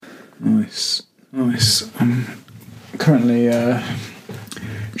Nice. I'm currently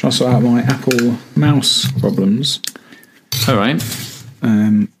trying to sort out my Apple mouse problems. All right.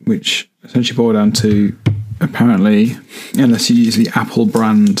 Which essentially boil down to, apparently, unless you use the Apple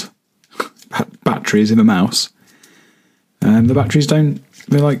brand batteries in a mouse, the batteries they're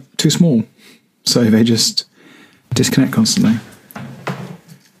like too small. So they just disconnect constantly.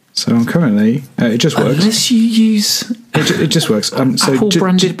 So I'm currently, it just works. Unless you use it just works. So Apple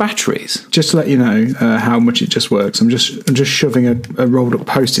branded batteries. Just to let you know how much it just works, I'm just shoving a rolled up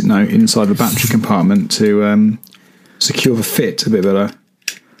Post-it note inside the battery compartment to secure the fit a bit better.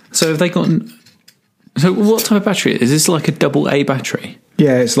 So have they gotten? So what type of battery is this? Like a AA battery?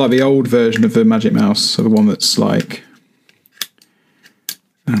 Yeah, it's like the old version of the Magic Mouse, so the one that's like,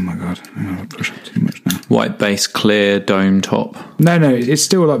 oh my god, I'll push up too much now. White base, clear dome top. No, it's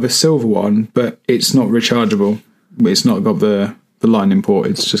still like the silver one, but it's not rechargeable. It's not got the lightning port.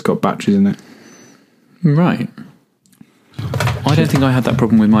 It's just got batteries in it. Right. I don't think I had that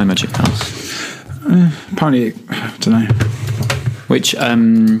problem with my Magic Mouse. Apparently, I don't know. Which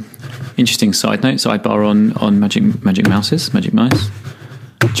interesting sidebar on Magic Mouses, Magic Mice.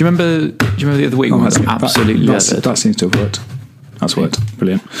 Do you remember the other week when we got absolutely leathered? That seems to have worked. That's worked.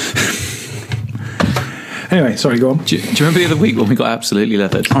 Brilliant. Anyway, sorry, go on. Do you remember the other week when we got absolutely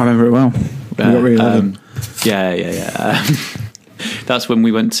leathered? I remember it well. We got really leathered. Yeah. That's when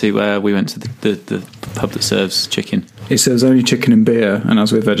we went to the pub that serves chicken. It serves only chicken and beer, and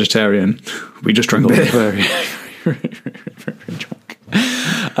as we're vegetarian, we just drank beer. Very drunk.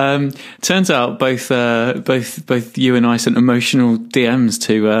 Turns out both you and I sent emotional DMs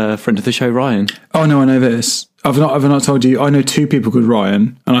to a friend of the show, Ryan. Oh no, I know this. I've not told you. I know two people called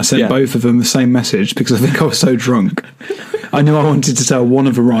Ryan, and I sent both of them the same message because I think I was so drunk. I knew I wanted to tell one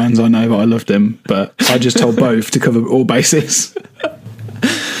of the Ryans I know that I loved him, but I just told both to cover all bases.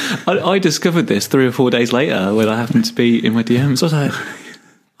 I discovered this 3 or 4 days later when I happened to be in my DMs. I was like,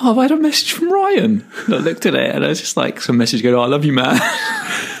 oh, I've had a message from Ryan. And I looked at it and I was just like, some message going, oh, I love you, man.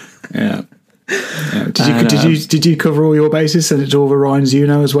 Yeah. Did you cover all your bases, send it to all the Ryans you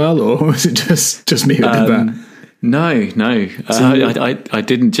know as well, or was it just me who did that? No. I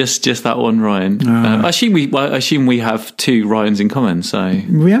didn't. Just that one Ryan. I assume we have 2 Ryans in common. So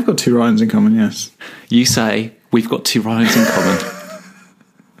we have got 2 Ryans in common. Yes. You say we've got 2 Ryans in common.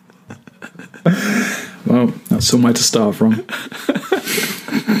 Well, that's somewhere to start from.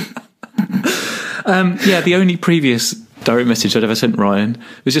 The only previous direct message I'd ever sent Ryan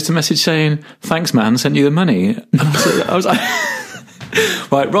was just a message saying, "Thanks, man, sent you the money." And I was like,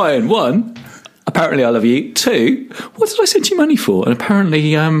 right, Ryan, 1, apparently I love you. 2, what did I send you money for? And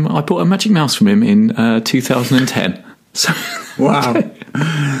apparently I bought a Magic Mouse from him in 2010. So wow.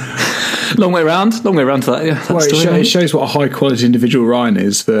 Long way around to that. It shows what a high quality individual Ryan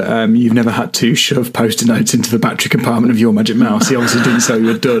is, that you've never had to shove Post-it notes into the battery compartment of your Magic Mouse. He obviously didn't sell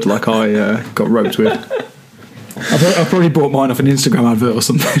you a dud like I got roped with. I probably bought mine off an Instagram advert or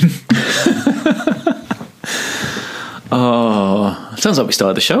something. Oh, sounds like we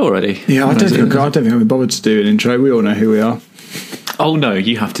started the show already. Yeah, I don't think I've bothered to do an intro. We all know who we are. Oh no,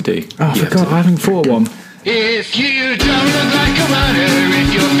 you have to do. Oh, I forgot. I haven't thought of one. If you don't look like a runner,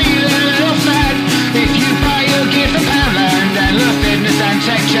 if you're feeling a little fat, if you buy your gear from Poundland and love fitness and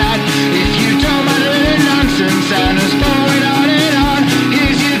tech chat, if you don't mind a little nonsense and us going on and on,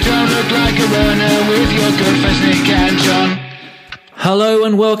 if you don't look like a runner with your good friends Nick and John. Hello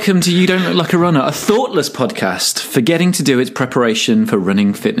and welcome to You Don't Look Like a Runner, a thoughtless podcast forgetting to do its preparation for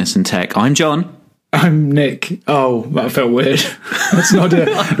running, fitness and tech. I'm John. I'm Nick. Oh, that felt weird. That's not it.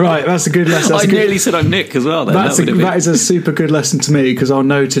 Right, that's a good lesson. I nearly said I'm Nick as well. Then. That is a super good lesson to me, because I'll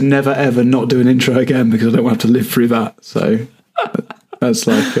know to never ever not do an intro again, because I don't want to have to live through that. So that's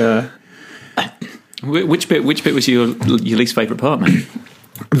like. Which bit was your least favourite part, mate?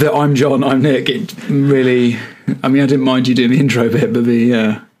 That I'm John, I'm Nick. It really. I mean, I didn't mind you doing the intro bit, but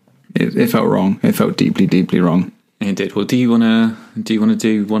it felt wrong. It felt deeply, deeply wrong. It did. Well, do you want to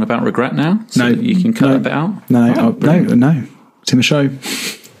do one about regret now? So no, that you can cut that bit out. No. It's in the show.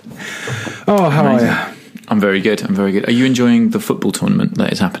 Oh, how are you? I'm very good. Are you enjoying the football tournament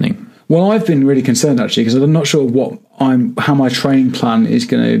that is happening? Well, I've been really concerned actually, because I'm not sure how my training plan is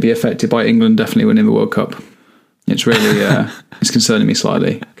going to be affected by England definitely winning the World Cup. It's really it's concerning me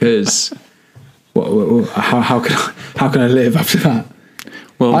slightly, because how can I live after that?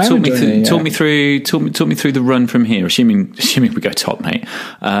 Well, talk me through the run from here. Assuming we go top, mate.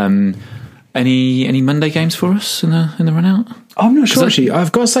 Any Monday games for us in the run out? I'm not sure actually.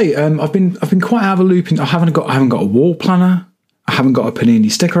 I've got to say, I've been quite out of a loop. I haven't got a wall planner. I haven't got a Panini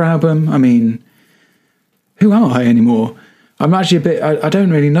sticker album. I mean, who am I anymore? I'm actually a bit. I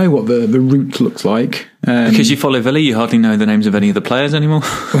don't really know what the route looks like. Because you follow Villa, you hardly know the names of any of the players anymore.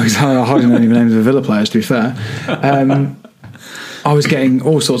 Well, I hardly know any of the names of the Villa players, to be fair. I was getting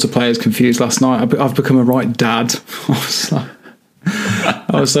all sorts of players confused last night. I've become a right dad.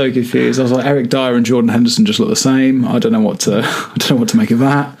 I was so confused. I was like, Eric Dyer and Jordan Henderson just look the same. I don't know what to make of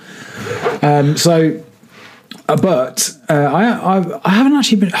that. I haven't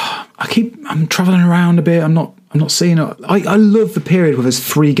actually been. I'm travelling around a bit. I'm not seeing it. I love the period where there's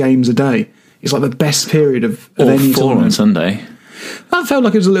 3 games a day. It's like the best period of any 4 tournament. on Sunday. That felt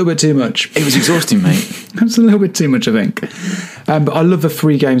like it was a little bit too much. It was exhausting, mate. It was a little bit too much, I think. But I love the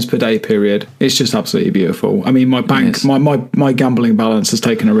 3 games per day period. It's just absolutely beautiful. I mean, my bank, my gambling balance has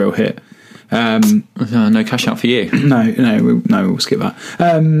taken a real hit. No cash out for you. No, we'll skip that.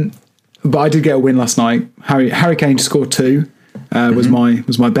 But I did get a win last night. Harry Kane to score 2 was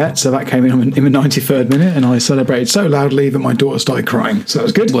my bet. So that came in the 93rd minute, and I celebrated so loudly that my daughter started crying. So that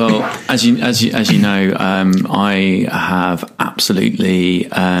was good. Well, as you know, I have absolutely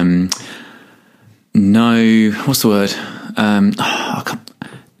no. What's the word? I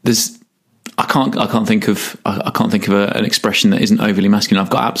can't think of an expression that isn't overly masculine. I've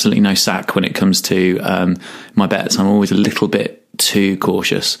got absolutely no sack when it comes to my bets. I'm always a little bit too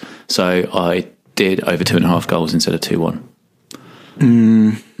cautious, so I did over 2.5 goals instead of 2-1.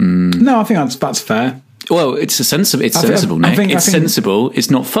 No, I think that's fair. Well, it's sensible, Nick. It's sensible.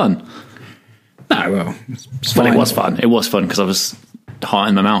 It's not fun. No, well, it's Well, fine. it was fun. It was fun because I was heart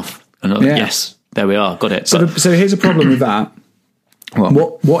in my mouth, and I was like, yes, there we are, got it. So here's a problem with that.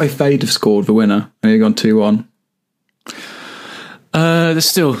 What if they'd have scored the winner and you'd gone 2-1? There's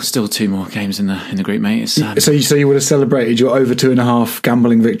still 2 more games in the group, mate. It's, So you would have celebrated your over 2.5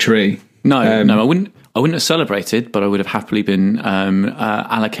 gambling victory? No, I wouldn't have celebrated, but I would have happily been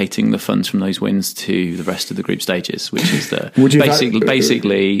allocating the funds from those wins to the rest of the group stages, which is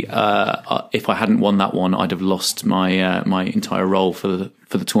basically if I hadn't won that one, I'd have lost my my entire role for the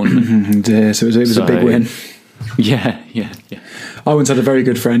tournament. Yeah, so it was a big win. Yeah. I once had a very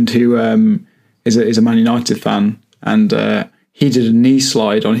good friend who is a Man United fan, and he did a knee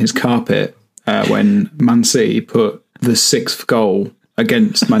slide on his carpet when Man City put the 6th goal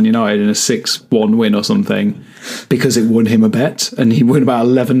against Man United in a 6-1 win or something, because it won him a bet, and he won about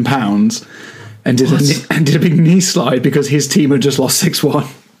 £11 and did a big knee slide because his team had just lost 6-1.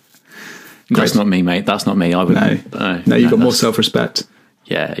 That's not me, mate. That's not me. I would No, you've got more self-respect.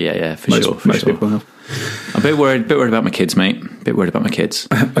 Yeah, for sure. People have. I'm a bit worried about my kids, mate. A bit worried about my kids.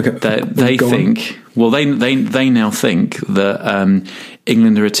 Okay, They think. Well, they now think that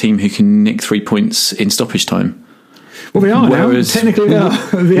England are a team who can nick 3 points in stoppage time. Well, we are now. Technically, they are.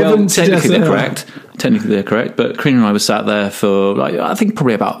 Technically they're correct. Technically they're correct. But Crean and I were sat there for I think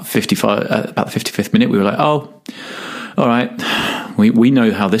probably about 55, about the 55th minute. We were like, oh, all right, we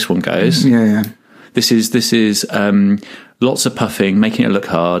know how this one goes. Yeah. This is lots of puffing, making it look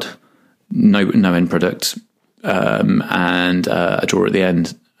hard. No end product, and a draw at the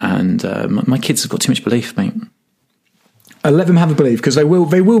end. And my kids have got too much belief, mate. Let them have a belief, because they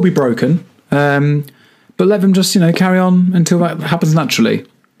will be broken. But let them just carry on until that happens naturally.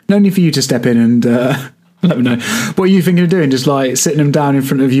 No need for you to step in and let them know. What are you thinking of doing? Just like sitting them down in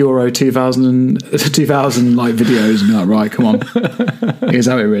front of Euro 2000 like videos and be like, right, come on, here's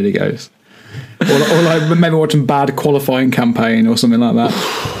how it really goes. Or like maybe watching bad qualifying campaign or something like that.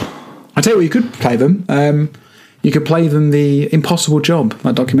 I tell you what, you could play them. You could play them the Impossible Job,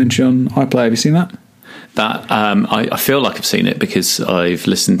 that documentary on iPlayer. Have you seen that? That I feel like I've seen it because I've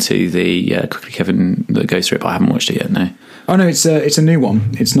listened to the Quickly Kevin that goes through it, but I haven't watched it yet. No. Oh no, it's a new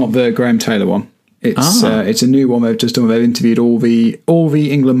one. It's not the Graham Taylor one. It's a new one they've just done. They've interviewed all the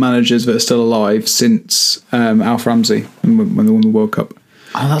England managers that are still alive since Alf Ramsey when they won the World Cup.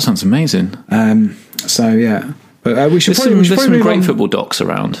 Oh, that sounds amazing. So yeah. But we should there's probably some move great on. football docs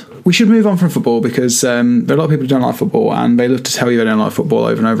around. We should move on from football because there are a lot of people who don't like football, and they love to tell you they don't like football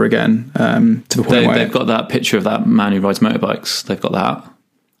over and over again. To the point where They've got that picture of that man who rides motorbikes. They've got that.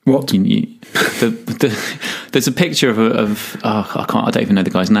 What? There's a picture of I don't even know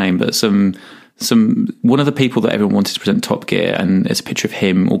the guy's name, but one of the people that everyone wanted to present Top Gear, and it's a picture of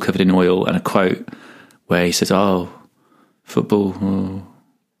him all covered in oil and a quote where he says, "Oh, football." Oh.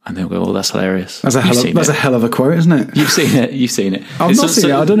 And they'll go, "Oh, that's hilarious." That's a hell of a quote, isn't it? You've seen it. I've not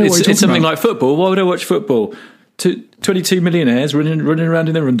seen it. I don't know what you're talking It's something about. like football. Why would I watch football? 22 millionaires running around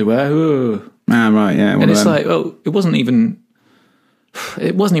in their underwear. Ooh. Ah, right, yeah. And it's like, well, it wasn't even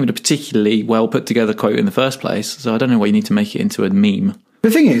a particularly well put together quote in the first place. So I don't know why you need to make it into a meme. The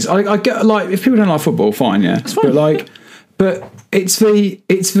thing is, I get, like, if people don't like football, fine, yeah. It's fine. But But it's the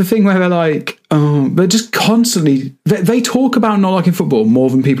thing where they're like, they're just constantly, they talk about not liking football more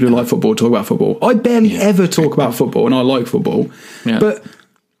than people who like football talk about football. I barely ever talk about football, and I like football. Yeah. But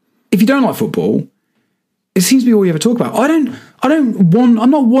if you don't like football, it seems to be all you ever talk about. I'm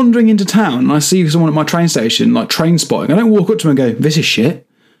not wandering into town and I see someone at my train station, like train spotting. I don't walk up to them and go, this is shit.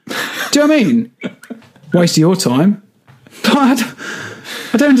 Do you know what I mean? Waste of your time. I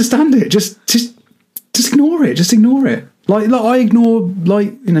don't understand it. Just ignore it. Just ignore it. Like I ignore,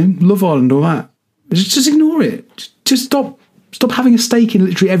 Love Island, all that. Just ignore it. Just stop having a stake in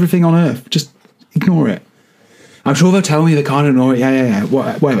literally everything on earth. Just ignore it. I'm sure they'll tell me they can't ignore it. Yeah.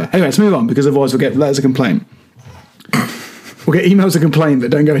 Whatever. Anyway, let's move on, because otherwise we'll get letters of complaint. We'll get emails of complaint that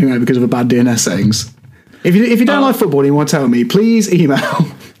don't go anywhere because of the bad DNS settings. If you don't like football and you want to tell me, please email.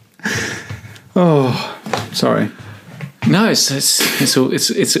 Oh, sorry. No, it's all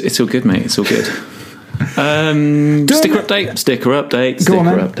good, mate. It's all good. Sticker update.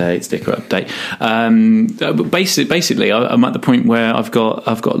 Basically, I'm at the point where I've got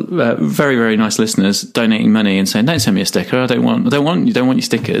very, very nice listeners donating money and saying, "Don't send me a sticker. I don't want your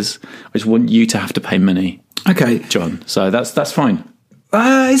stickers. I just want you to have to pay money." Okay, John. So that's fine.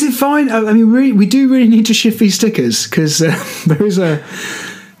 Is it fine? I mean, we do really need to shift these stickers, because there's a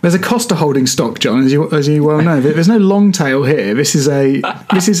cost to holding stock, John, as you well know. There's no long tail here. This is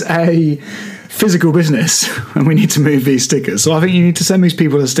a physical business, and we need to move these stickers. So I think you need to send these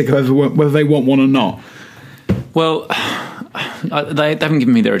people a sticker whether they want one or not. Well, they haven't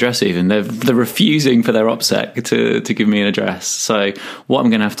given me their address even. They're refusing for their OPSEC to give me an address. So what I'm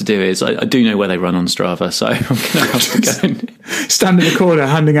going to have to do is, I do know where they run on Strava, so I'm going to have to go and stand in the corner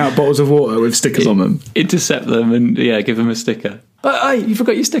handing out bottles of water with stickers on them. Intercept them and give them a sticker. Hey, you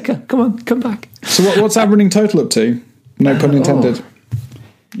forgot your sticker. Come on, come back. So what's our running total up to? No pun intended.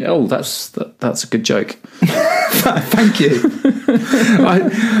 Oh, that's a good joke. Thank you.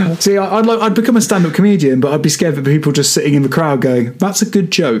 I'd become a stand-up comedian, but I'd be scared that people just sitting in the crowd going, "That's a good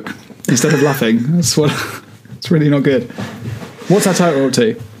joke," instead of laughing. It's really not good. What's our total up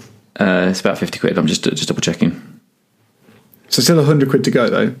to? It's about 50 quid. I'm just double checking. So still 100 quid to go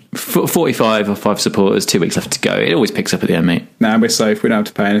though. 45 or 5 supporters, 2 weeks left to go. It always picks up at the end, mate. Nah, we're safe. We don't have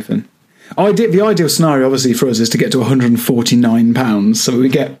to pay anything. The ideal scenario, obviously, for us is to get to £149, so we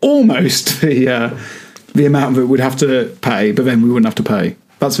get almost the amount that we'd have to pay, but then we wouldn't have to pay.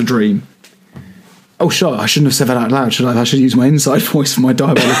 That's a dream. Oh, sure, I shouldn't have said that out loud, should I? I should use my inside voice for my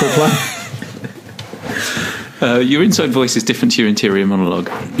diabolical plan. Your inside voice is different to your interior monologue.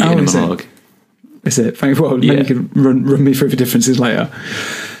 Your inner monologue. Is it? Thank you. Well, maybe you can run me through the differences later.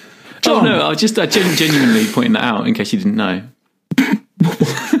 John. Oh, no, I genuinely pointing that out in case you didn't know.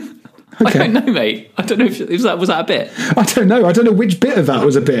 Okay. I don't know, mate. I don't know if was that a bit. I don't know. I don't know which bit of that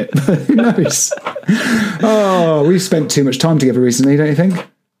was a bit. Who knows? Oh, we've spent too much time together recently, don't you think?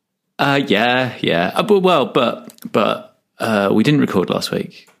 Yeah. But we didn't record last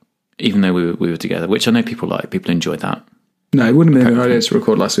week, even though we were together, which I know people like. People enjoyed that. No, it wouldn't have been a good idea to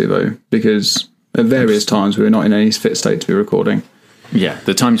record last week though, because at various times we were not in any fit state to be recording. Yeah,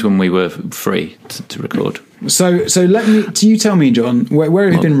 the times when we were free to record. So you tell me, John, where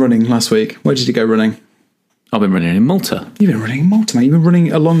have you been running last week? Where did you go running? I've been running in Malta. You've been running in Malta, mate. You've been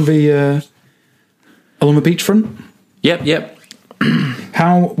running along the beachfront? Yep.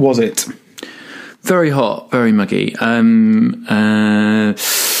 How was it? Very hot, very muggy. My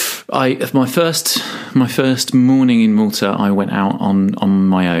first morning in Malta, I went out on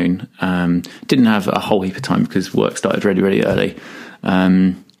my own. Didn't have a whole heap of time because work started really, really early.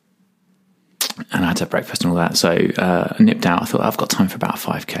 And I had to have breakfast and all that. So I nipped out. I thought I've got time for about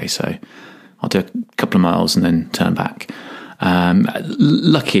 5k, so I'll do a couple of miles and then turn back.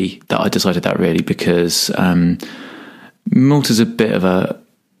 Lucky that I decided that, really, because Malta's a bit of a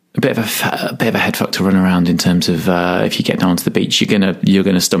head fuck to run around in terms of if you get down to the beach, you're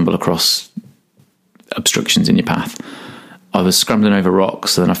gonna stumble across obstructions in your path. I was scrambling over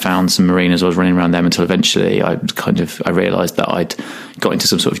rocks, and then I found some marinas. I was running around them until eventually I realised that I'd got into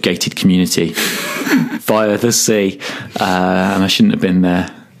some sort of gated community via the sea, and I shouldn't have been there.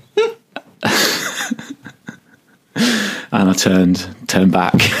 And I turned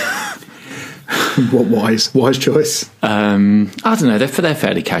back. What wise choice? I don't know. They're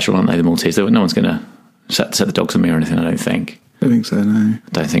fairly casual, aren't they? The Maltese. No one's going to set the dogs on me or anything. I don't think. I think so. No,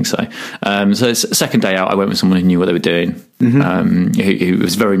 don't think so. So it's second day out, I went with someone who knew what they were doing. Mm-hmm. Who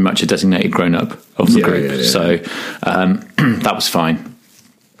was very much a designated grown up of the group. Yeah. So that was fine.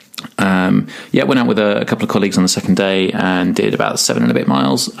 Went out with a couple of colleagues on the second day and did about 7 and a bit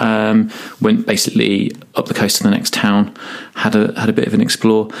miles. Went basically up the coast to the next town. Had a bit of an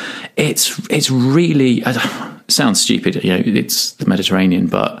explore. It's really it sounds stupid, it's the Mediterranean,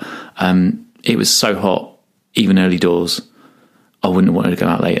 but it was so hot, even early doors. I wouldn't have wanted to go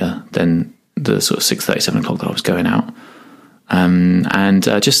out later than the sort of 6:30, 7 o'clock that I was going out. And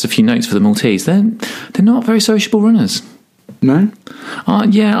just a few notes for the Maltese. They're not very sociable runners. No?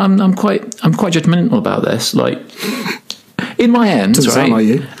 I'm quite judgmental about this. Like, in my end, Doesn't sound like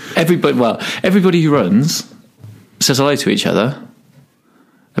you. Everybody who runs says hello to each other.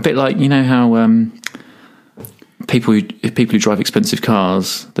 A bit like, how people who drive expensive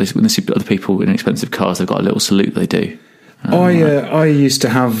cars, when they see other people in expensive cars, they've got a little salute they do. I used to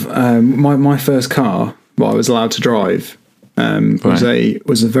have my first car, what I was allowed to drive, was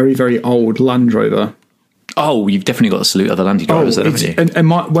a very, very old Land Rover. Oh, you've definitely got to salute other Landy drivers, then, haven't you? And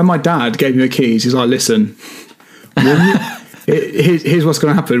when my dad gave me the keys, he's like, "Listen, here's what's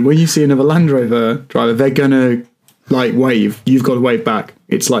going to happen. When you see another Land Rover driver, they're going to wave. You've got to wave back.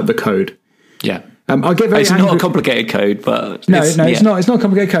 It's like the code." Yeah. I get very It's angry. not a complicated code, but It's not. It's not a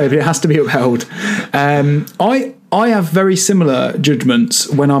complicated code, but it has to be upheld. I have very similar judgments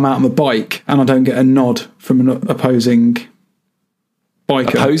when I'm out on the bike and I don't get a nod from an opposing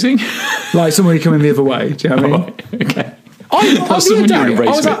biker. Opposing? Like somebody coming the other way. Do you know what I mean? Okay. I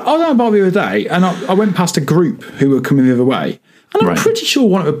was out Barbie the other day and I went past a group who were coming the other way, and I'm pretty sure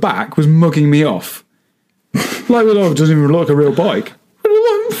one at the back was mugging me off. Like, it doesn't even look like a real bike.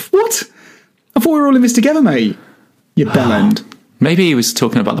 What? I thought we were all in this together, mate. You bellend. Maybe he was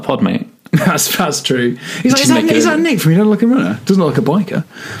talking about the pod, mate. That's true. He's like, is that Nick from You Don't Look a Runner? Doesn't look like a biker.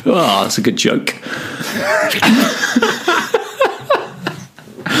 Oh, that's a good joke.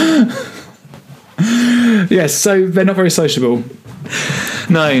 Yes, so they're not very sociable.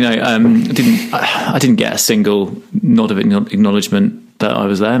 No, I didn't get a single nod of acknowledgement that I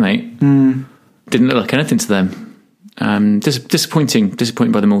was there, mate. Didn't look like anything to them. Disappointing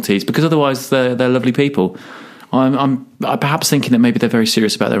by the Maltese, because otherwise they're lovely people. I'm perhaps thinking that maybe they're very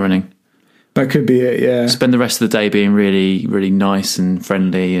serious about their running. That could be it, yeah. Spend the rest of the day being really, really nice and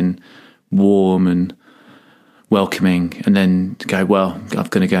friendly and warm and welcoming, and then go, well, I'm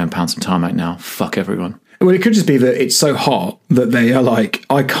going to go and pound some time out now. Fuck everyone. Well, it could just be that it's so hot that they are like,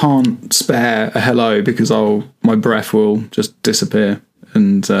 I can't spare a hello because my breath will just disappear.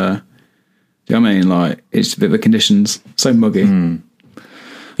 And, do you know what I mean? Like, it's a bit of the conditions. So muggy.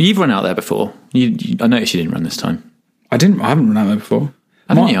 You've run out there before. I noticed you didn't run this time. I haven't run out there before.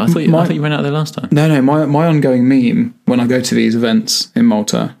 Haven't you? I thought you ran out there last time. No. My ongoing meme when I go to these events in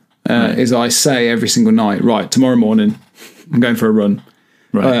Malta is I say every single night, right, tomorrow morning I'm going for a run.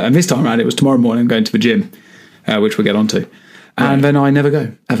 Right. And this time around it was tomorrow morning I'm going to the gym, which we'll get onto. And then I never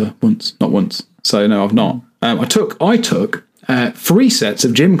go, ever, not once. So no, I've not. I took 3 sets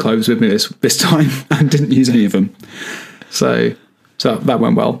of gym clothes with me this time and didn't use any of them. So that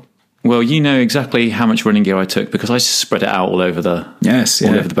went well. Well, you know exactly how much running gear I took because I just spread it out all over the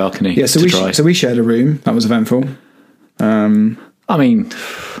over the balcony. Yeah, so we shared a room. That was eventful. I mean,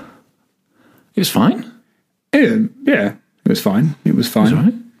 it was fine. Yeah, it was fine. It was fine. It was all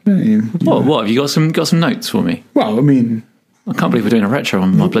right. Yeah. What have you got some notes for me? Well, I mean, I can't believe we're doing a retro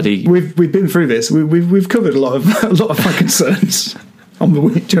on my bloody. We've been through this. We've covered a lot of my concerns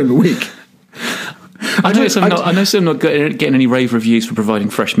during the week. I know I'm not getting any rave reviews for providing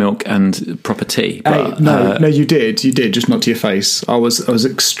fresh milk and proper tea. But, no, you did, just not to your face. I was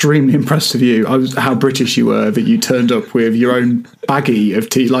extremely impressed with you. How British you were that you turned up with your own baggie of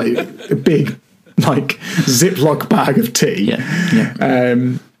tea, like a big, like Ziploc bag of tea. Yeah.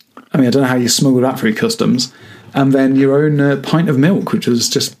 I mean, I don't know how you smuggled that through customs, and then your own pint of milk, which was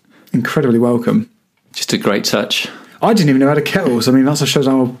just incredibly welcome. Just a great touch. I didn't even know how to kettle, so I mean that shows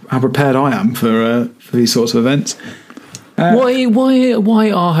how prepared I am for these sorts of events.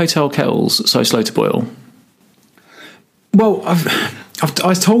 Why are hotel kettles so slow to boil? Well,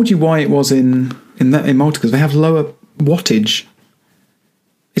 I told you why it was in Malta, because they have lower wattage.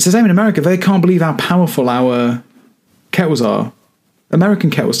 It's the same in America. They can't believe how powerful our kettles are. American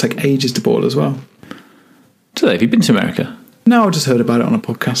kettles take ages to boil as well. Do they? Have you been to America? No, I just heard about it on a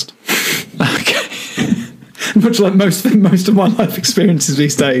podcast. Okay. Much like most of my life experiences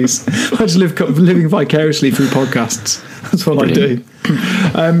these days, I just living vicariously through podcasts. That's what Brilliant.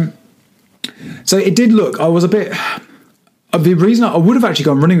 I do. So it did look. I was a bit. The reason I would have actually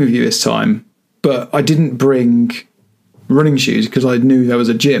gone running with you this time, but I didn't bring running shoes because I knew there was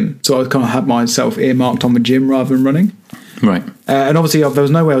a gym, so I kind of had myself earmarked on the gym rather than running. Right. And obviously, there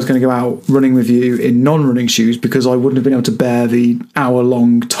was no way I was going to go out running with you in non-running shoes because I wouldn't have been able to bear the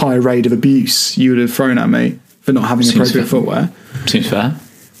hour-long tirade of abuse you would have thrown at me for not having appropriate footwear. Seems fair.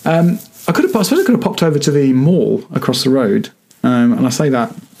 I suppose I could have popped over to the mall across the road. And I say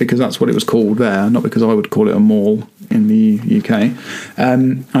that because that's what it was called there, not because I would call it a mall in the UK.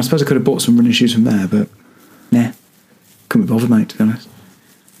 I suppose I could have bought some running shoes from there, but nah, couldn't be bothered, mate, to be honest.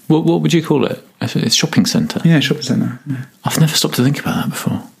 What would you call it? It's shopping centre. Yeah, shopping centre. Yeah. I've never stopped to think about that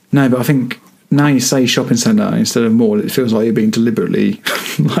before. No, but I think now you say shopping centre instead of mall, it feels like you're being deliberately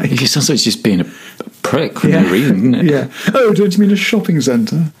like... It sounds like it's just being a prick for no reason, doesn't it? Yeah. Oh, don't you mean a shopping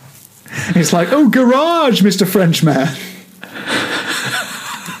centre? It's like, oh, garage, Mr. Frenchman.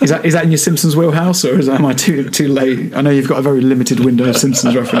 Is that in your Simpsons wheelhouse, or am I too late? I know you've got a very limited window of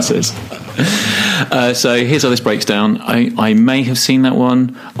Simpsons references. So here's how this breaks down. I may have seen that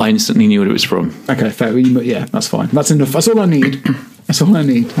one. I instantly knew what it was from. Okay, fair. Yeah, that's fine. That's enough. That's all I need. That's all I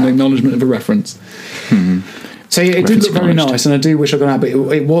need. An acknowledgement of a reference. Mm-hmm. So yeah, it did look very nice, and I do wish I could have. But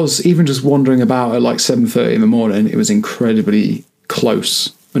it was, even just wandering about at like 7:30 in the morning, it was incredibly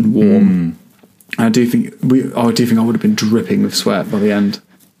close and warm. I do think I would have been dripping with sweat by the end.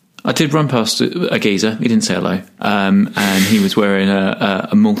 I did run past a geezer. He didn't say hello, and he was wearing a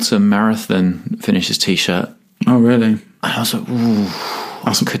Malta Marathon finisher's t-shirt. Oh, really? And I was like, ooh,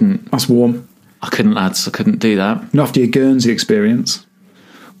 That's warm. I couldn't, lads. I couldn't do that. Not after your Guernsey experience.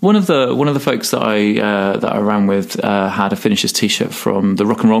 One of the folks that I ran with had a finisher's t-shirt from the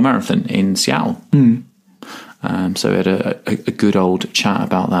Rock and Roll Marathon in Seattle. So we had a good old chat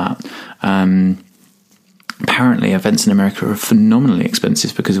about that. Apparently, events in America are phenomenally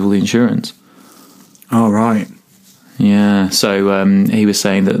expensive because of all the insurance. Oh, right. Yeah. So he was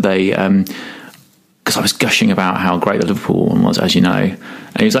saying that they, because I was gushing about how great the Liverpool one was, as you know,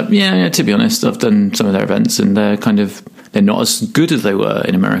 and he was like, "Yeah. To be honest, I've done some of their events, and they're not as good as they were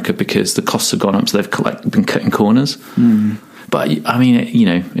in America because the costs have gone up, so they've been cutting corners." But I mean,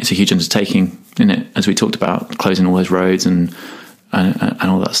 it's a huge undertaking, isn't it? As we talked about, closing all those roads and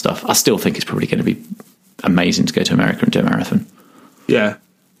all that stuff. I still think it's probably going to be amazing to go to America and do a marathon. Yeah.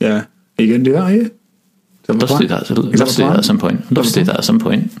 Are you going to do that, are you? I'd love to do that. I'd love to do that at some point. I'd love to do that at some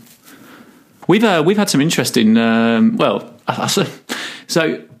point. We've had some interesting...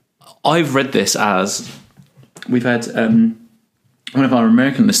 so I've read this as... We've had one of our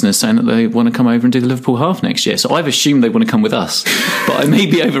American listeners saying that they want to come over and do the Liverpool half next year. So I've assumed they want to come with us. But I may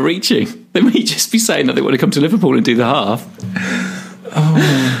be overreaching. They may just be saying that they want to come to Liverpool and do the half. Oh,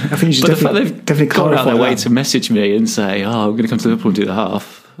 I think you should definitely gone out their way that. to message me and say, "Oh, I'm going to come to Liverpool and do the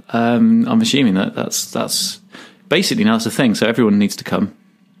half." I'm assuming that's basically now it's a thing. So everyone needs to come.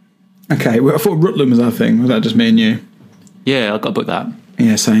 Okay, well, I thought Rutland was our thing. Was that just me and you? Yeah, I've got to book that.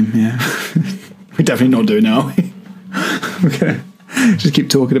 Yeah, same. Yeah, we're definitely not doing it, are we? Okay, just keep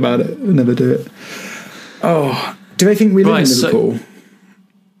talking about it and never do it. Oh, do they think we live in Liverpool?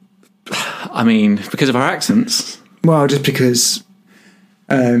 I mean, because of our accents. Well, just because.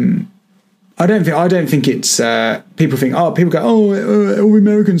 I don't think it's people go, all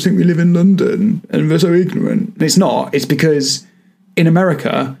Americans think we live in London and we're so ignorant. And it's not. It's because in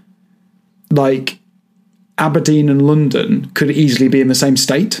America, like Aberdeen and London could easily be in the same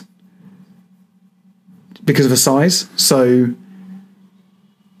state because of the size. So, do you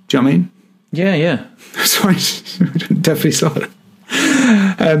know what I mean? Yeah. Sorry, definitely sorry.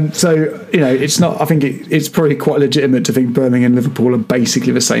 So, it's not. I think it's probably quite legitimate to think Birmingham and Liverpool are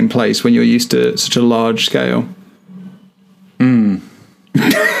basically the same place when you're used to such a large scale.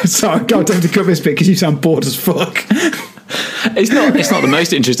 Sorry, I don't have to cut this bit because you sound bored as fuck. It's not the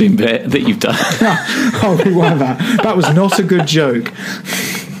most interesting bit that you've done. I'll rewind that. That was not a good joke.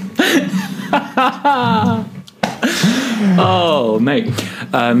 Oh, mate.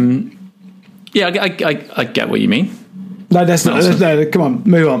 Yeah, I get what you mean. No, that's not. No, come on,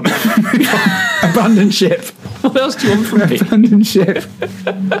 move on. Abandon ship. What else do you want from me? Abandon ship.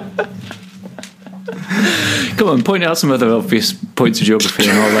 Come on, point out some other obvious points of geography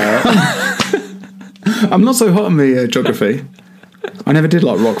and all that. I'm not so hot on the geography. I never did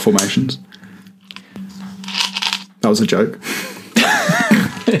like rock formations. That was a joke.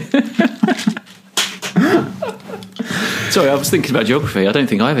 Sorry, I was thinking about geography. I don't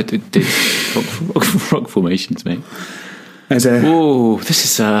think I ever did rock formations, mate. Oh, this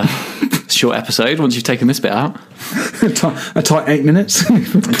is a short episode once you've taken this bit out. A tight 8 minutes.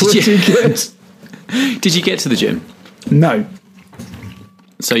 Did you get to the gym? No.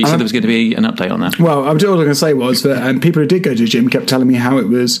 So you said there was going to be an update on that? Well, all I was going to say was that people who did go to the gym kept telling me how it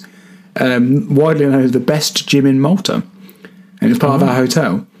was widely known as the best gym in Malta. And it was part of our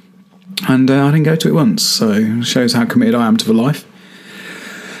hotel. And I didn't go to it once, so it shows how committed I am to the life.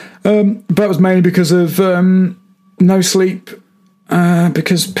 But it was mainly because of no sleep,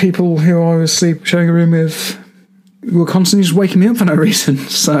 because people who I was sharing a room with were constantly just waking me up for no reason.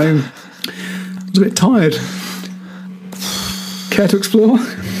 So I was a bit tired. Care to explore?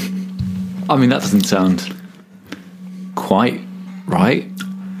 I mean, that doesn't sound quite right.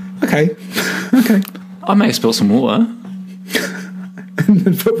 Okay. I may have spilled some water.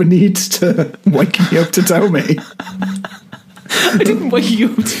 And felt the need to wake me up to tell me. I didn't wake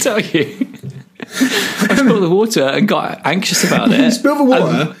you up to tell you. I spilled the water and got anxious about it. Spilled the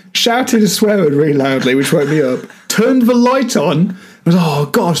water, shouted a swear word really loudly, which woke me up, turned the light on, was, oh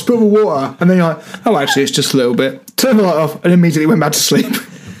God, spilled the water. And then you're like, oh, actually, it's just a little bit. Turned the light off and immediately went back to sleep.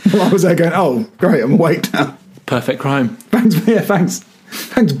 While I was there going, oh, great, I'm awake now. Perfect crime. Thanks.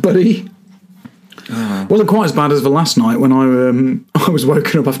 Thanks, buddy. Wasn't quite as bad as the last night when I was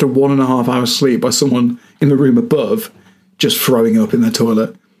woken up after 1.5 hours sleep by someone in the room above just throwing up in their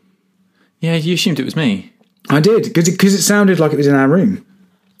toilet. Yeah, you assumed it was me. I did, because it sounded like it was in our room.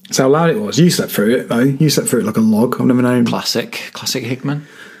 That's how loud it was. You slept through it, though. You slept through it like a log. I've never known. Classic Hickman.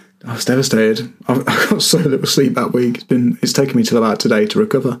 I was devastated. I got so little sleep that week. It's taken me till about today to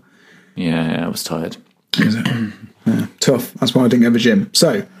recover. Yeah, I was tired. Is it? Yeah, tough. That's why I didn't go to the gym.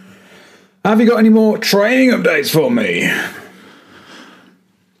 So, have you got any more training updates for me? Have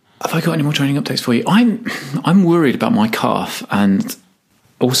I got any more training updates for you? I'm worried about my calf and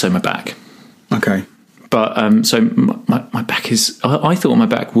also my back. Okay. But so my back is. I thought my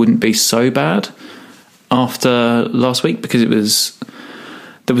back wouldn't be so bad after last week because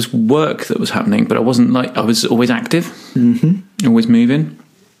there was work that was happening, but I wasn't I was always active, always moving.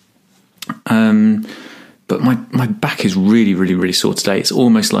 But my back is really, really, really sore today. It's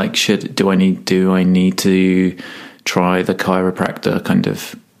almost like do I need to try the chiropractor kind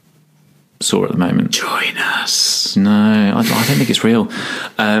of sore at the moment? Join us. No, I don't think it's real.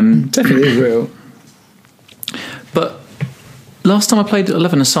 Definitely is real. But last time I played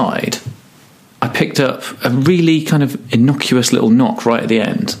 11-a-side, I picked up a really kind of innocuous little knock right at the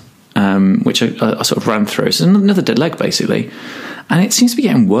end, which I sort of ran through. So another dead leg, basically. And it seems to be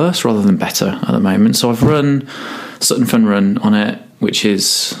getting worse rather than better at the moment. So I've run Sutton Fun Run on it, which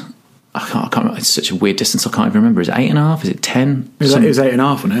is... I can't remember. It's such a weird distance. I can't even remember. Is it 8.5? Is it 10? It was 8.5,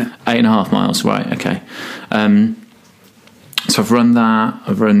 wasn't it? 8.5 miles, right, okay. So I've run that.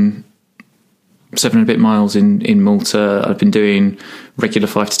 I've run 7 and a bit miles in Malta. I've been doing regular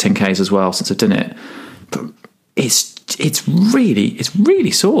 5 to 10Ks as well since I've done it. But it's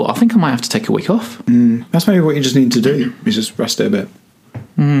really sore. I think I might have to take a week off. That's maybe what you just need to do, is just rest it a bit.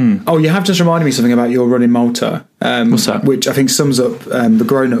 Oh, you have just reminded me something about your run in Malta. What's that? Which I think sums up the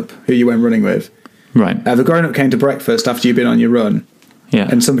grown-up who you went running with. Right. The grown-up came to breakfast after you'd been on your run. Yeah.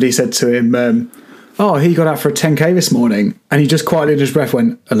 And somebody said to him, he got out for a 10K this morning. And he just quietly in his breath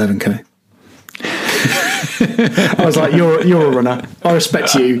went, 11K. I was like, you're a runner. I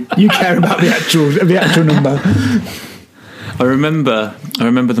respect you. You care about the actual number. I remember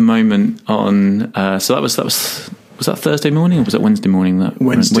the moment on. So that was that Thursday morning or was that Wednesday morning?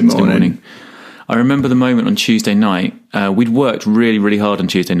 Wednesday morning. I remember the moment on Tuesday night. We'd worked really, really hard on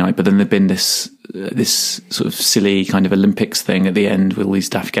Tuesday night, but then there'd been this sort of silly kind of Olympics thing at the end with all these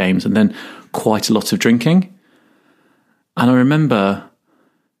daft games, and then quite a lot of drinking. And I remember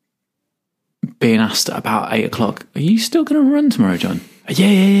being asked at about 8 o'clock, "Are you still going to run tomorrow, John?"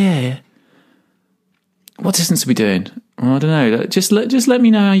 Yeah. What distance are we doing? Well, I don't know. Just let me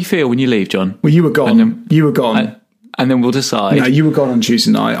know how you feel when you leave, John. Well, you were gone. You were gone. And then we'll decide. No, you were gone on Tuesday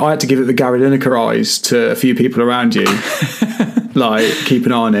night. I had to give it the Gary Lineker eyes to a few people around you. Like, keep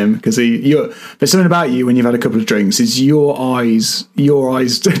an eye on him. Because there's something about you when you've had a couple of drinks. It's your eyes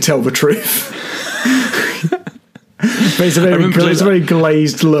tell the truth. But it's a very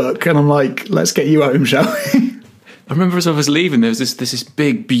glazed look. And I'm like, let's get you home, shall we? I remember as I was leaving, there was this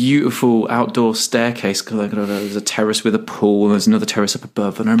big, beautiful outdoor staircase. There's a terrace with a pool, and there's another terrace up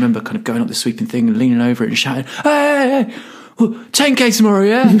above. And I remember kind of going up the sweeping thing and leaning over it and shouting, "Hey, 10K tomorrow,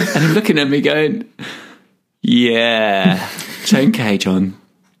 yeah?" And him looking at me going, "Yeah, 10K, John,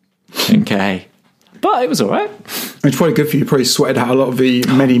 10K." But it was all right. It's probably good for you. You probably sweated out a lot of the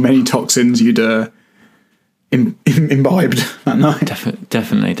many toxins you'd imbibed that night.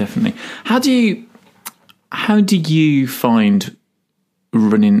 Definitely. How do you find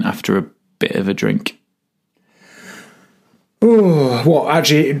running after a bit of a drink? Oh, what,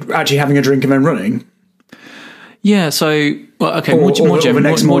 actually having a drink and then running? Yeah, so, well, okay, more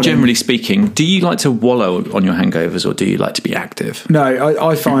generally speaking, do you like to wallow on your hangovers or do you like to be active? No,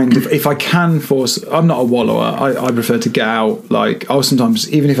 I find if I can force, I'm not a wallower. I prefer to get out. Like, I'll sometimes,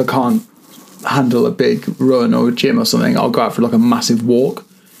 even if I can't handle a big run or a gym or something, I'll go out for like a massive walk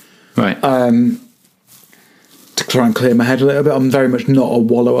Right. to try and clear my head a little bit. I'm very much not a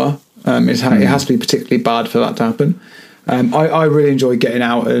wallower. It has to be particularly bad for that to happen. I really enjoy getting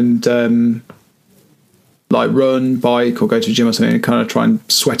out and like run, bike, or go to a gym or something and kind of try and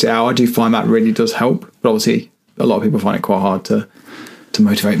sweat it out. I do find that really does help, but obviously a lot of people find it quite hard to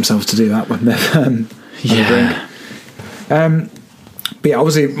motivate themselves to do that when they've had a drink. But yeah,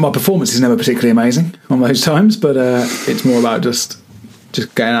 obviously my performance is never particularly amazing on those times, but it's more about just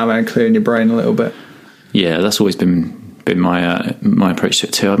getting out there and clearing your brain a little bit. Yeah, that's always been my my approach to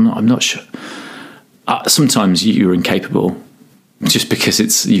it too. I'm not sure. Sometimes you're incapable just because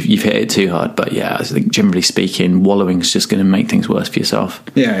you've hit it too hard. But yeah, I think generally speaking, wallowing is just going to make things worse for yourself.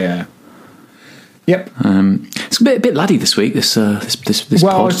 Yeah. Yep. It's a bit laddie this week. This well, pod.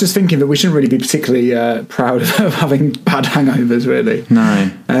 I was just thinking that we shouldn't really be particularly proud of having bad hangovers. Really,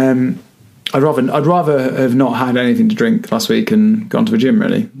 no. I'd rather have not had anything to drink last week and gone to the gym.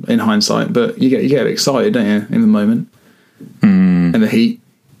 Really, in hindsight, but you get excited, don't you, in the moment, and the heat,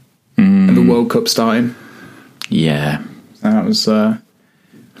 and the World Cup starting. Yeah, that's how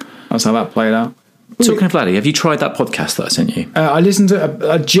that played out. Talking of laddie, have you tried that podcast that I sent you? I listened to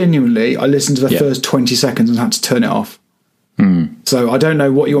I listened to the first 20 seconds and had to turn it off. So I don't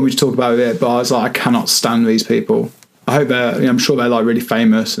know what you want me to talk about with it, but I was like, I cannot stand these people. I hope I'm sure they're like really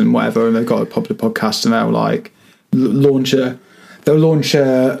famous and whatever, and they've got a popular podcast, and they'll like launch a I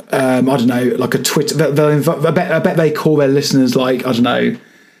don't know, like a Twitter. I bet they call their listeners like, I don't know,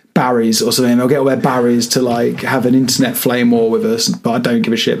 Barry's or something. They'll get all their Barry's to like have an internet flame war with us, but I don't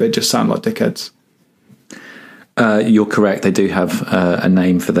give a shit. They just sound like dickheads. You're correct. They do have a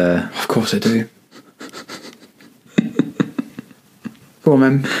name for their. Of course they do. Go on,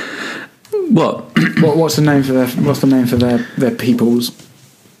 then. What? What's the name for their peoples?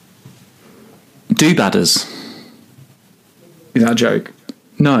 Do-badders. Is that a joke?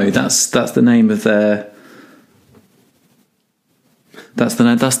 No, that's the name of their. That's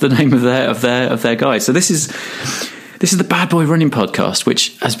the name of their guy. So this is the Bad Boy Running podcast,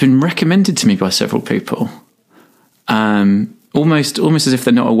 which has been recommended to me by several people. Almost as if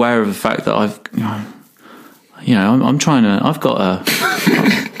they're not aware of the fact that I'm trying to. I've got a.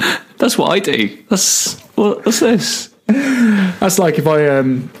 That's what I do. What's this? That's like if I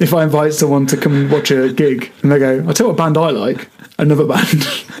invite someone to come and watch a gig and they go, I'll tell you what band I like, another band.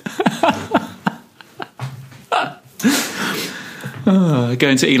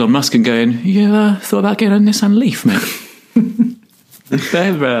 Going to Elon Musk and going, you thought about getting a Nissan Leaf, mate?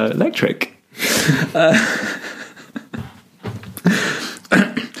 They're electric.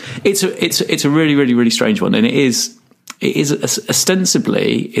 It's a really, really, really strange one, and it is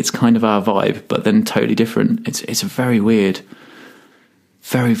ostensibly it's kind of our vibe, but then totally different. It's a very weird,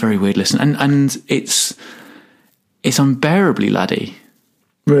 very, very weird listen, and it's unbearably laddie.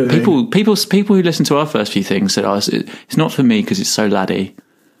 Really? People who listen to our first few things said, it's not for me because it's so laddie.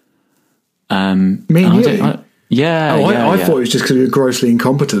 Me and you? I thought it was just because we were grossly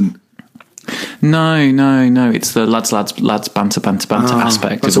incompetent. No. It's the lads banter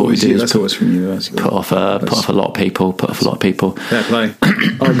aspect of what we do. That's always from you. Put off a lot of people. Fair play.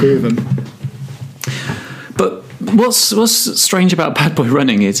 I agree with them. But what's strange about Bad Boy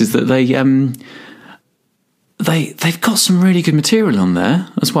Running is that they've got some really good material on there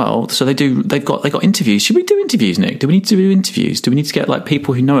as well. So they've got interviews. Should we do interviews, Nick? Do we need to do interviews? Do we need to get like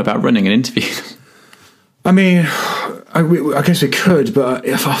people who know about running and interview them? I mean, I guess we could, but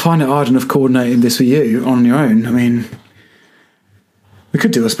if I find it hard enough coordinating this with you on your own, I mean, we could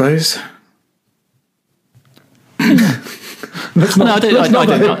do, I suppose. I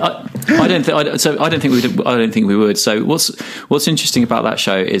don't think we would. So what's interesting about that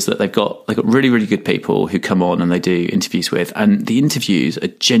show is that they've got really, really good people who come on and they do interviews with, and the interviews are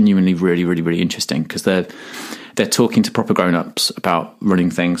genuinely really, really, really interesting because they're talking to proper grown-ups about running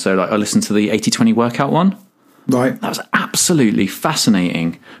things. So like I listened to the 80-20 workout one. Right. That was absolutely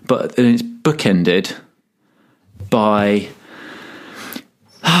fascinating, but then it's bookended by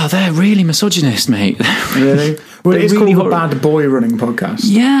they're really misogynist, mate. Really? Well, it's really called the Bad Boy Running podcast.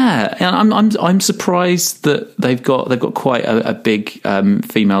 Yeah, and I'm surprised that they've got quite a big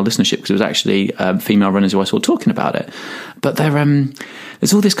female listenership because it was actually female runners who I saw talking about it. But they're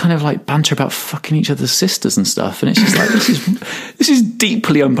there's all this kind of like banter about fucking each other's sisters and stuff, and it's just like this is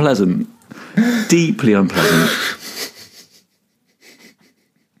deeply unpleasant. Deeply unpleasant.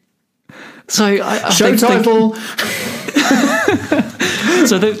 So show title.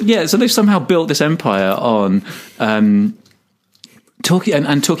 So they've somehow built this empire on talking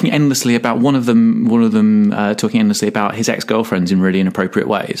endlessly about one of them talking endlessly about his ex-girlfriends in really inappropriate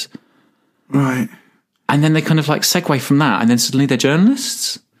ways. Right. And then they kind of like segue from that, and then suddenly they're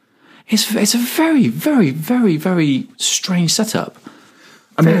journalists. It's a very, very, very, very strange setup.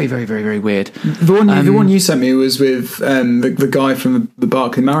 Very, very, very, very weird. The one you sent me was with the guy from the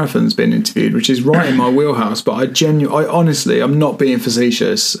Barkley Marathon's been interviewed, which is right in my wheelhouse. But I honestly, I'm not being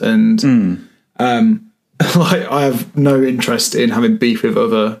facetious, and like I have no interest in having beef with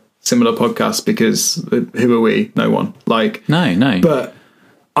other similar podcasts because who are we? No one. Like no. But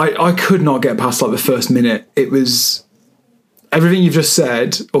I could not get past like the first minute. It was everything you've just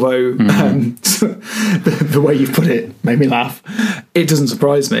said, although the way you've put it made me laugh. It doesn't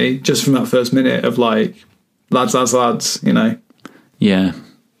surprise me just from that first minute of like lads, you know. Yeah.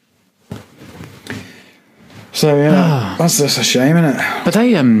 So yeah, that's just a shame, isn't it? But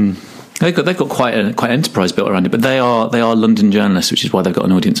they've got quite an enterprise built around it. But they are London journalists, which is why they've got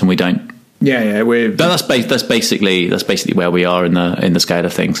an audience and we don't. Yeah, we're That's basically where we are in the scale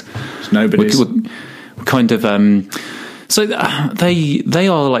of things. Nobody's. We're kind of so they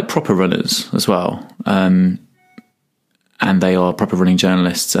are like proper runners as well, and they are proper running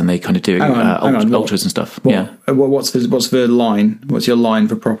journalists, and they kind of do ultras and stuff. What's the line? What's your line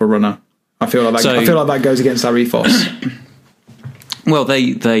for proper runner? I feel like that goes against our ethos. Well,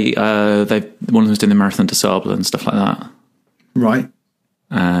 they one of them's doing the Marathon des Sables and stuff like that, right?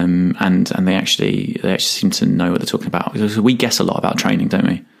 And they actually seem to know what they're talking about. Because we guess a lot about training, don't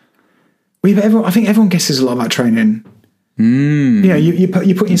we? I think everyone guesses a lot about training. Yeah, you put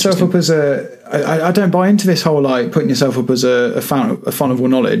yourself up as I don't buy into this whole like putting yourself up as a font of all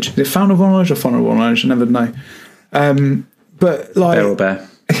knowledge. Is it fount of all knowledge or font of all knowledge? I never know. But like bear or bear.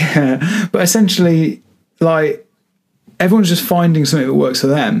 Yeah, but essentially, like everyone's just finding something that works for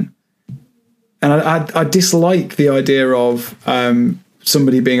them, and I dislike the idea of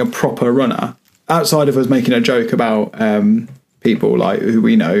somebody being a proper runner outside of us making a joke about people like who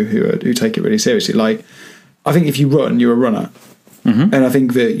we know who take it really seriously. Like, I think if you run, you're a runner, and I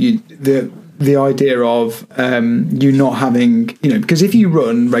think that the idea of you not having, because if you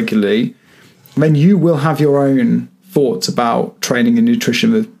run regularly, then you will have your own thoughts about training and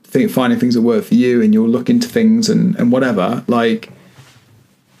nutrition, finding things that work for you, and you'll look into things and whatever. Like,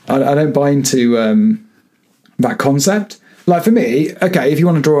 I don't buy into that concept. Like for me, okay, if you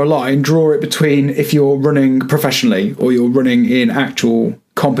want to draw a line, draw it between if you're running professionally or you're running in actual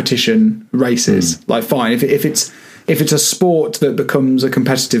competition races. Like fine, if it's a sport that becomes a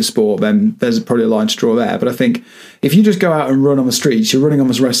competitive sport, then there's probably a line to draw there. But I think if you just go out and run on the streets, you're running on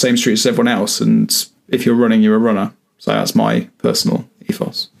the same streets as everyone else, and if you're running, you're a runner. So that's my personal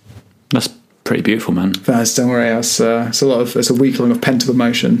ethos. That's pretty beautiful, man. Don't worry, it's a week long of pent up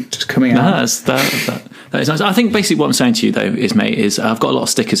emotion just coming out. That is nice. I think basically what I'm saying to you though is I've got a lot of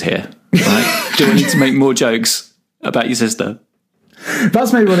stickers here. Right? Do I need to make more jokes about your sister?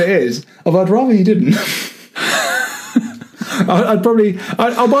 That's maybe what it is. Although I'd rather you didn't.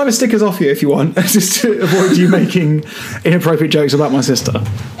 I'll buy the stickers off you if you want, just to avoid you making inappropriate jokes about my sister.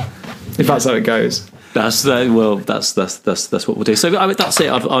 If that's how it goes. That's what we'll do. So that's it.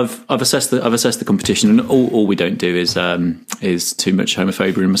 I've assessed the competition, and all we don't do is too much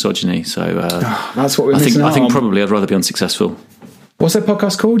homophobia and misogyny. So that's what we're missing out on. I think probably I'd rather be unsuccessful. What's that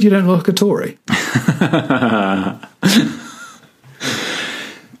podcast called? You Don't Look a Tory.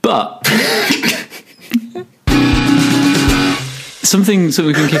 But something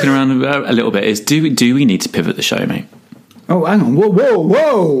we've been kicking around a little bit is do we need to pivot the show, mate? Oh, hang on!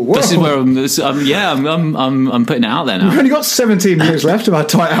 Whoa! This is where I'm putting it out there now. We've only got 17 minutes left of our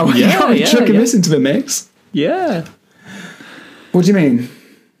tight hour. You can't be chucking this into the mix. Yeah. What do you mean?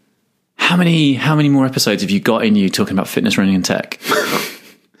 How many more episodes have you got in you talking about fitness, running, and tech?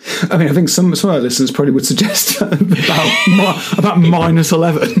 I mean, I think some of our listeners probably would suggest about minus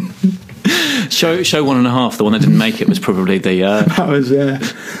 11. Show 1.5, the one that didn't make it, was probably the. That was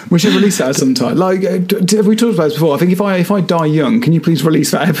we should release that at some time. Like, have we talked about this before? I think if I die young, can you please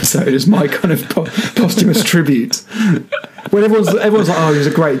release that episode as my kind of posthumous tribute? When everyone's like, "Oh, he's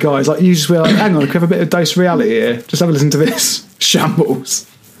a great guy," it's like you just be like, "Hang on, can we have a bit of dose of reality here? Just have a listen to this shambles."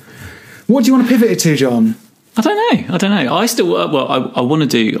 What do you want to pivot it to, John? I don't know. I still I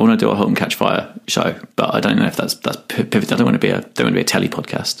want to do a Halt and Catch Fire show, but I don't know if that's pivoted. I don't want to be a telly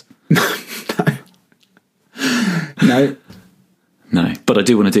podcast. No. But I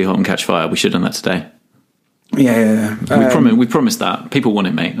do want to do Halt and Catch Fire. We should have done that today. Yeah. We promised that. People want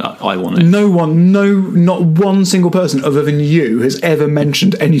it, mate. I want it. Not one single person other than you has ever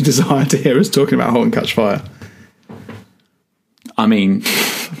mentioned any desire to hear us talking about Halt and Catch Fire. I mean,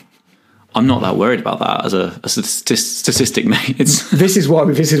 I'm not that worried about that as a statistic, mate. This is why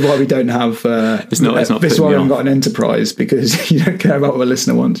we don't have. It's not this is why we haven't got an enterprise, because you don't care about what the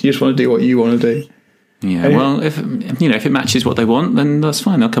listener wants. You just want to do what you want to do. Yeah. Well, if it matches what they want, then that's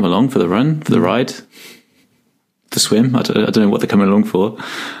fine. They'll come along for the run, for the ride, the swim. I don't know what they're coming along for.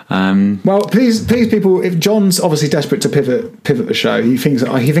 Well, please, people. If John's obviously desperate to pivot the show, he thinks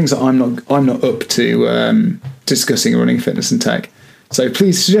that I'm not up to discussing running, fitness, and tech. So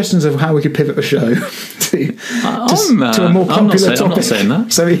please, suggestions of how we could pivot the show to a more popular topic. I'm not saying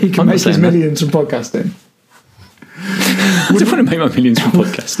that. So he can make his millions from podcasting. I don't want to make my millions from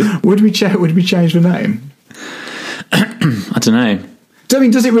podcasting. Would we change the name? I don't know. I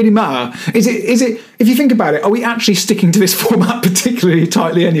mean, does it really matter? Is it? If you think about it, are we actually sticking to this format particularly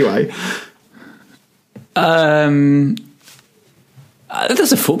tightly anyway? We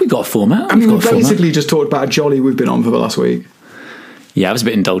got a format. I mean, we basically just talked about a jolly we've been on for the last week. Yeah, it was a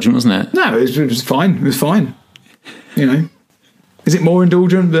bit indulgent, wasn't it? No, it was fine. It was fine. You know, is it more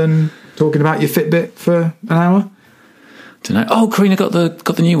indulgent than talking about your Fitbit for an hour? Don't know. Oh, Karina got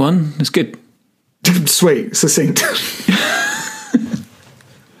the new one. It's good. Sweet, succinct.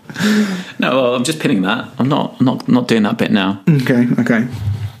 No, well, I'm just pinning that. I'm not doing that bit now. Okay.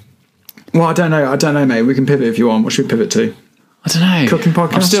 Well, I don't know, mate. We can pivot if you want. What should we pivot to? I don't know. Cooking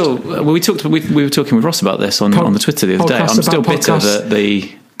podcast. I'm still. Well, we were talking with Ross about this on the Twitter the other day. I'm still bitter that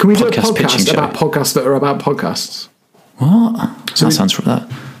the Can we do a podcast pitching podcast about show. podcasts that are about podcasts? What? That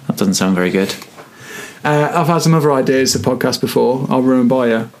doesn't sound very good. I've had some other ideas of podcasts before. I'll run them by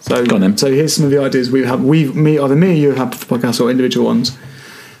you. So, go on then. So here's some of the ideas either me or you have for podcasts or individual ones.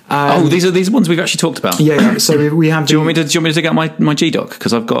 These are ones we've actually talked about. Yeah. So we have. Do you want me to dig out my GDoc?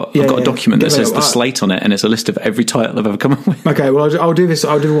 Because I've got a document that says the slate on it, and it's a list of every title I've ever come up with. Okay, well I'll do this.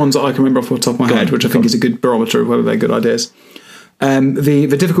 I'll do the ones that I can remember off the top of my head, which I think is a good barometer of whether they're good ideas.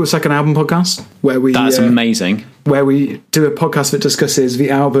 The Difficult Second Album podcast, where we that's amazing. Where we do a podcast that discusses the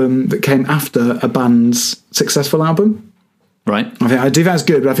album that came after a band's successful album. Right. I do think that's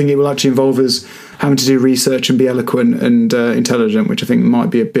good, but I think it will actually involve us having to do research and be eloquent and intelligent, which I think might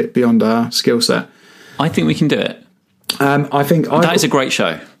be a bit beyond our skill set. I think we can do it. I think that is a great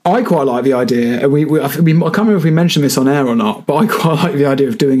show. I quite like the idea. I can't remember if we mentioned this on air or not, but I quite like the idea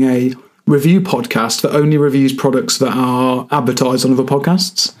of doing a review podcast that only reviews products that are advertised on other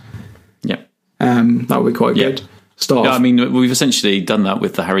podcasts. Yeah. That would be quite good. I mean, we've essentially done that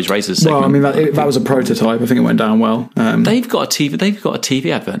with the Harry's Razors segment. Well, I mean, that was a prototype. I think it went down well. They've got a TV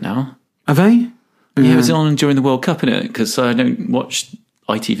advert now. Have they? Yeah, it was on during the World Cup, innit? Because I don't watch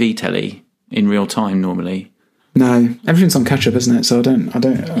ITV telly in real time normally. No, everything's on catch up, isn't it? So I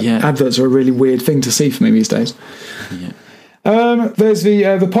don't. Yeah. Adverts are a really weird thing to see for me these days. Yeah. There's the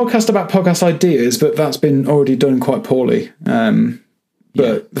podcast about podcast ideas, but that's been already done quite poorly.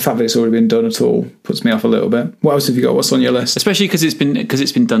 But the fact that it's already been done at all puts me off a little bit. What else have you got? What's on your list? Especially because it's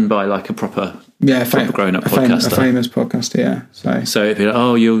been done by like a proper grown up podcaster, a famous podcaster. Yeah. So it'd be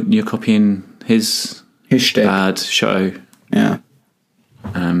like, you're copying his shtick. Bad show. Yeah.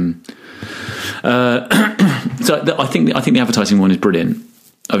 So I think the advertising one is brilliant.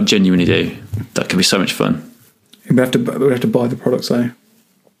 I genuinely do. That could be so much fun. We'd have to buy the products though.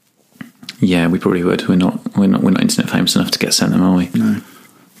 Yeah, we probably would. We're not internet famous enough to get sent them, are we? No.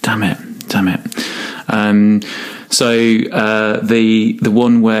 Damn it. So the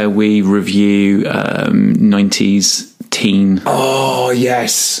one where we review 90s teen. Oh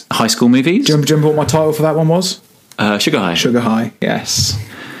yes. High school movies. Do you remember what my title for that one was? Sugar High. Sugar High. Yes.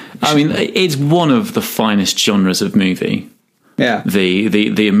 I mean, it's one of the finest genres of movie. Yeah.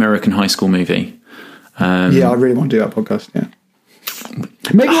 The American high school movie. Yeah, I really want to do that podcast. Yeah.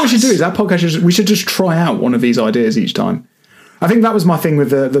 Maybe what we should do is that podcast. We should just try out one of these ideas each time. I think that was my thing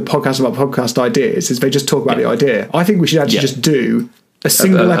with the podcast about podcast ideas. Is they just talk about the idea. I think we should actually just do a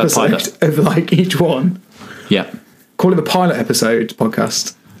single episode of like each one. Yeah. Call it the pilot episode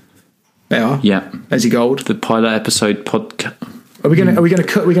podcast. They are. Yeah. As you gold. The pilot episode podcast. Are we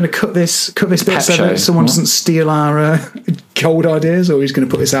gonna cut this bit so that someone doesn't steal our gold ideas, or are we just gonna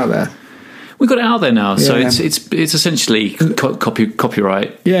put this out there? We've got it out there now, so it's essentially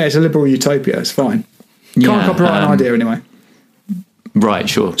copyright. Yeah, it's a liberal utopia. It's fine. Can't copyright an idea anyway. Right,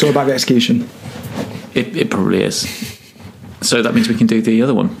 sure. It's all about the execution. It probably is. So that means we can do the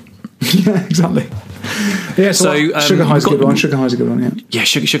other one. Yeah, exactly. Yeah, so Sugar High's a good one. Sugar High's a good one. Yeah. Yeah,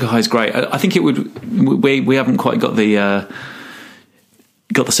 Sugar High's great. I think it would. We haven't quite got the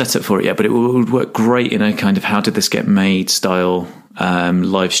setup for it yet, but it would work great in a kind of how did this get made style.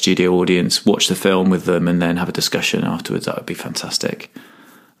 Live studio audience, watch the film with them and then have a discussion afterwards. That would be fantastic.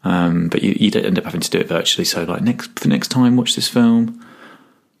 But you'd end up having to do it virtually. So like next time, watch this film,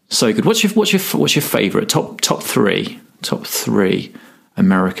 So good. What's your favourite top three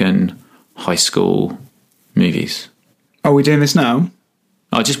American high school movies? Are we doing this now?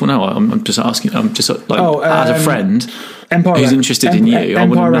 I just want to know. I'm just asking. I'm just like as a friend Empire who's interested in you. I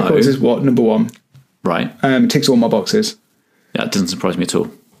want to Empire know. Records is what, number one? Right. It ticks all my boxes. Yeah, it doesn't surprise me at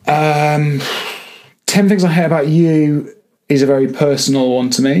all. 10 Things I Hate About You is a very personal one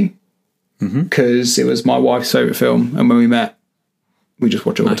to me because it was my wife's favourite film, and when we met, we just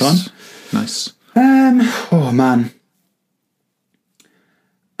watch it all the time. Nice. Oh man.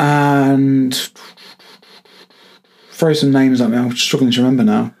 And throw some names at me. I'm struggling to remember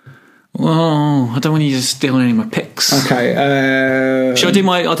now. Well, I don't want you to steal any of my picks. Okay. Shall I do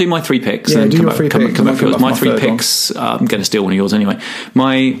my? I'll do my 3 picks. Yeah, and do come your back, 3 come, picks. come back I'll with come my back three with my third picks. I'm going to steal one of yours anyway.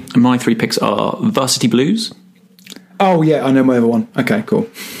 My 3 picks are Varsity Blues. Oh yeah, I know my other one. Okay, cool.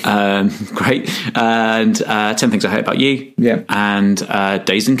 Great. And 10 Things I Hate About You. Yeah. And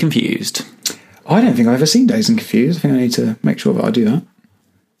Dazed and Confused. I don't think I've ever seen Dazed and Confused. I think I need to make sure that I do that.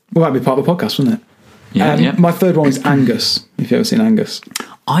 Well, that'd be part of the podcast, wouldn't it? Yeah. My third one is Angus. If you've ever seen Angus,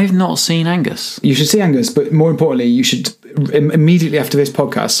 I've not seen Angus. you should see Angus. But more importantly, you should immediately after this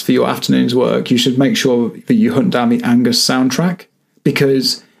podcast for your afternoon's work, you should make sure that you hunt down the Angus soundtrack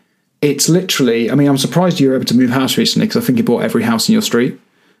because it's literally. I mean, I'm surprised you were able to move house recently because I think you bought every house in your street.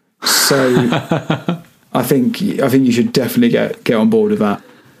 So I think you should definitely get on board with that.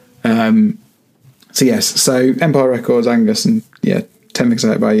 So yes, so Empire Records, Angus, and 10 Things I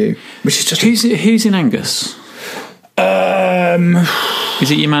Hate About You, which is just Who's in Angus? Is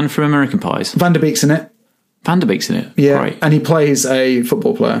it your man from American Pies? Van der Beek's in it. Van der Beek's in it. Yeah, Great. and he plays a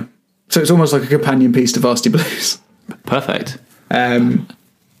football player, so it's almost like a companion piece to Varsity Blues. Perfect.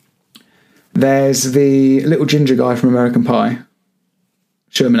 There's the little ginger guy from American Pie,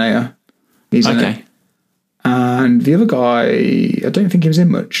 Shermanator. He's in it. And the other guy, I don't think he was in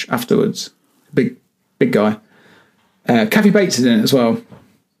much afterwards. Big guy. Kathy Bates is in it as well,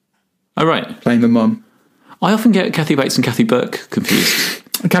 Oh, right. playing the mum. I often get Kathy Bates and Kathy Burke confused.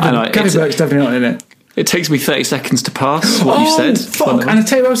 Kathy Burke's definitely not in it. It takes me 30 seconds to pass what you've said. Fuck. And I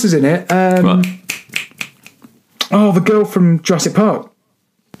tell you what else is in it. Oh, the girl from Jurassic Park.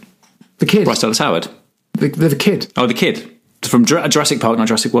 The kid. Bryce Dallas Howard. The kid. Oh, the kid. From Jurassic Park, not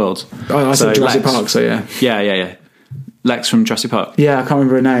Jurassic World. Oh, I said Jurassic Lex. Park, so yeah. Yeah. Lex from Jurassic Park. Yeah, I can't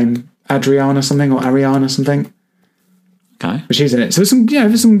remember her name. Adriana something or Ariana something. Okay. But she's in it. So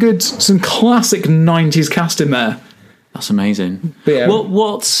there's some classic 90s cast in there. That's amazing. But yeah.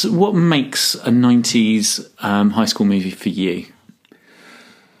 What makes a 90s high school movie for you?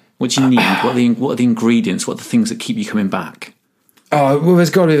 What do you need? What are the ingredients? What are the things that keep you coming back? Oh, well, there's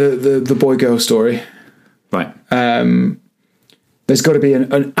got to be the boy-girl story. Right. There's got to be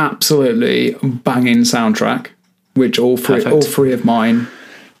an absolutely banging soundtrack, which all three of mine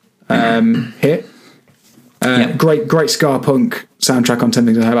hit. Great ska punk soundtrack on 10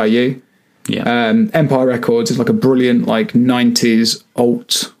 Things I Hate About You. Yeah. Empire Records is like a brilliant 90s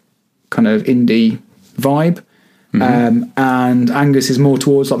alt kind of indie vibe. And Angus is more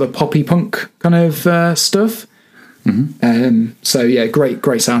towards like the poppy punk kind of stuff. So yeah, great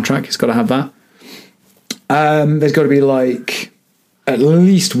soundtrack. It's got to have that. There's got to be like at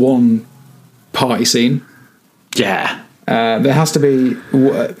least one party scene. Yeah. There has to be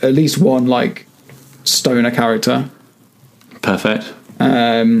at least one like stoner character. Perfect.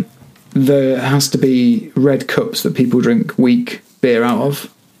 There has to be red cups that people drink weak beer out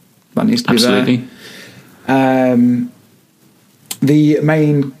of. That needs to be Absolutely. there. The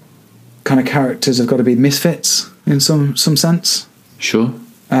main kind of characters have got to be misfits in some sense. Sure.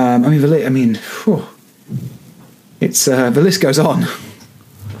 It's the list goes on.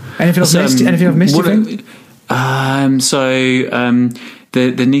 Anything I've missed? Anything I've missed? You think?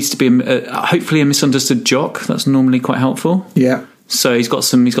 There needs to be hopefully a misunderstood jock. That's normally quite helpful. Yeah. So he's got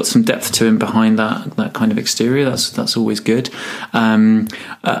some depth to him behind that kind of exterior. That's always good.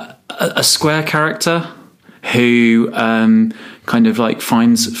 A square character who kind of like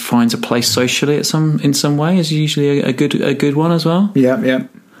finds a place socially in some way is usually a good one as well. Yeah.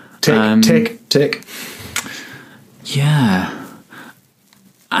 Tick. Yeah.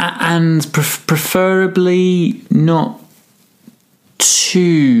 And preferably not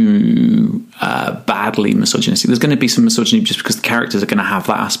too badly misogynistic. There's going to be some misogyny just because the characters are going to have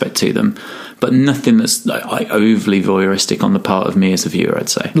that aspect to them, but nothing that's like overly voyeuristic on the part of me as a viewer, I'd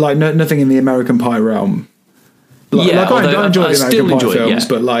say. Like nothing in the American Pie realm. I enjoy the American Pie films,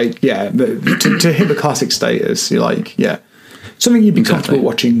 but to hit the classic status, you're like, something you'd be comfortable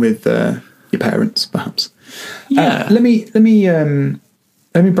watching with your parents, perhaps. Yeah. Let me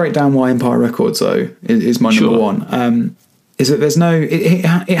break down why Empire Records though is my number one. is that there's no.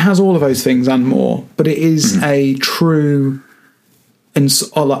 It has all of those things and more, but it is a true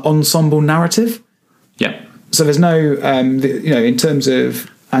ensemble narrative. Yeah. So there's no, in terms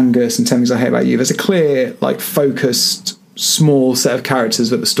of Angus and 10 Things I Hate About You, there's a clear, focused, small set of characters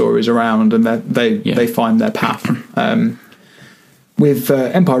that the story is around, and they find their path. With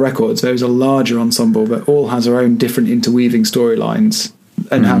Empire Records, there's a larger ensemble that all has their own different interweaving storylines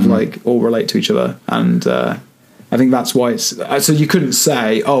and have all relate to each other. And I think that's why it's so you couldn't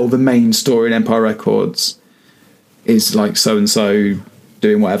say, the main story in Empire Records is so and so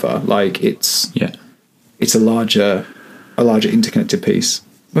doing whatever. It's a larger interconnected piece.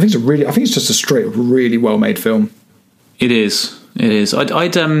 I think it's just a straight up really well made film. It is.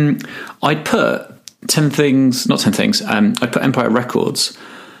 I'd put 10 Things, not 10 Things. I'd put Empire Records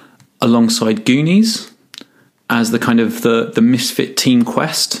alongside Goonies as the kind of the misfit teen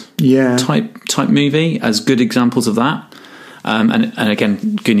quest type movie, as good examples of that. And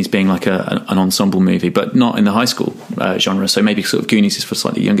again, Goonies being an ensemble movie, but not in the high school genre. So maybe sort of Goonies is for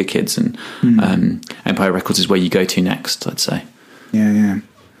slightly younger kids, and Empire Records is where you go to next, I'd say. Yeah.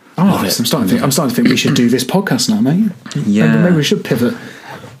 Oh, I'm starting to think we should do this podcast now, mate. Yeah, maybe we should pivot.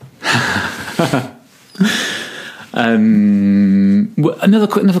 Another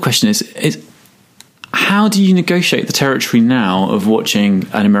question is how do you negotiate the territory now of watching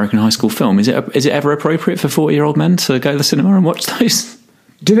an American high school film? Is it ever appropriate for 40-year-old men to go to the cinema and watch those?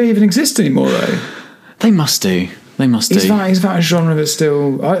 Do they even exist anymore, though? They must do. Is that a genre that's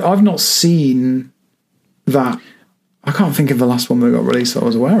still... I've not seen that. I can't think of the last one that got released that I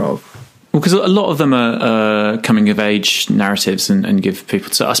was aware of. Well, because a lot of them are coming-of-age narratives and give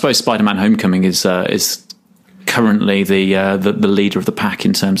people... So I suppose Spider-Man Homecoming is currently the leader of the pack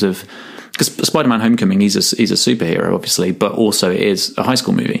in terms of... Because Spider-Man Homecoming, he's a superhero, obviously, but also it is a high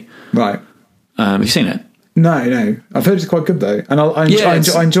school movie. Right. Have you seen it? No. I've heard it's quite good, though. And I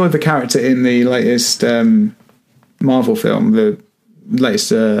enjoyed the character in the latest Marvel film, the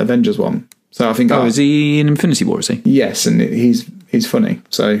latest Avengers one. So I think... is he in Infinity War, is he? Yes, and he's funny.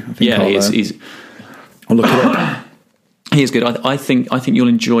 So I think I'll look at it. He is good. I think you'll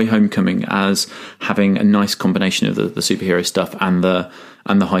enjoy Homecoming as having a nice combination of the superhero stuff and the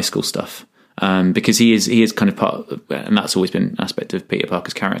high school stuff, because he is kind of part of, and that's always been an aspect of Peter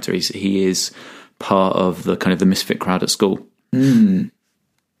Parker's character. He is part of the kind of the misfit crowd at school, and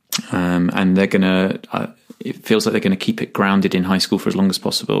they're gonna. It feels like they're going to keep it grounded in high school for as long as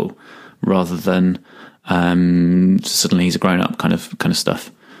possible, rather than suddenly he's a grown up kind of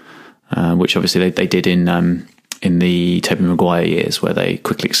stuff, which obviously they did in the Tobey Maguire years, where they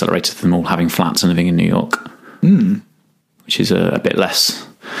quickly accelerated them all having flats and living in New York, which is a bit less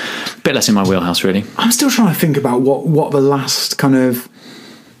in my wheelhouse, really. I'm still trying to think about what the last kind of...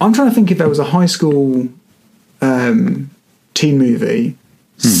 I'm trying to think if there was a high school teen movie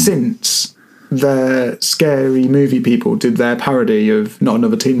since the Scary Movie people did their parody of Not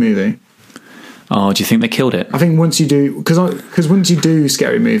Another Teen Movie. Oh, do you think they killed it? I think once you do... Because once you do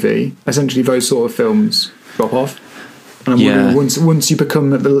Scary Movie, essentially those sort of films drop off. And I'm wondering, once you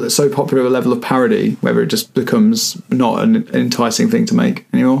become so popular at a level of parody, whether it just becomes not an enticing thing to make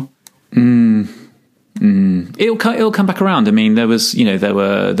anymore. It'll come back around. I mean, there were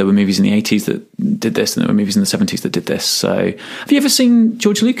movies in the 80s that did this, and there were movies in the 70s that did this. So, have you ever seen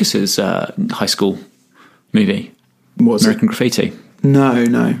George Lucas's high school movie? What's American Graffiti?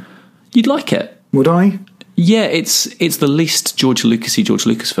 No. You'd like it? Would I? Yeah, it's the least George Lucas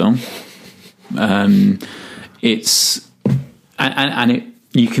film.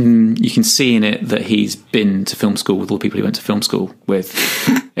 You can see in it that he's been to film school with all the people he went to film school with.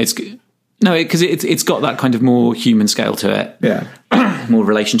 It's got that kind of more human scale to it. Yeah, more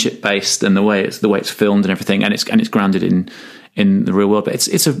relationship based, and the way it's filmed and everything, and it's grounded in the real world. But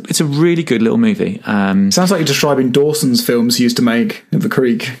it's a really good little movie. Sounds like you're describing Dawson's films he used to make at the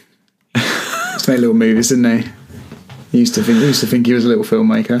Creek. Used to make little movies, didn't he? He used to think he was a little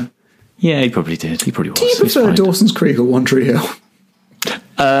filmmaker. Yeah, he probably did. He probably was. Do you prefer Dawson's Creek or One Tree Hill?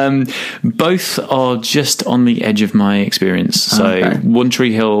 Both are just on the edge of my experience. So okay. One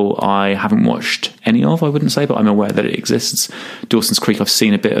Tree Hill I haven't watched any of, I wouldn't say, but I'm aware that it exists. Dawson's Creek I've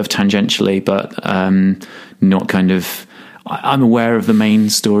seen a bit of tangentially, but not kind of... I'm aware of the main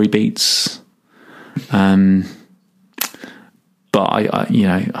story beats. But I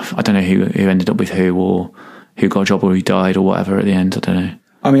don't know who ended up with who, or who got a job, or who died, or whatever at the end. I don't know.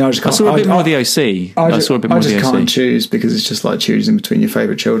 I mean, I saw a bit more of the OC. I just can't choose, because it's just like choosing between your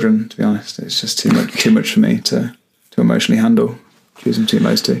favourite children, to be honest. It's just too much for me to emotionally handle, choosing between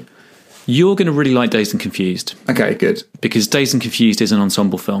those two. You're going to really like Dazed and Confused. Okay, good. Because Dazed and Confused is an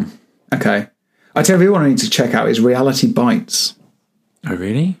ensemble film. Okay. I tell you what I need to check out is Reality Bites. Oh,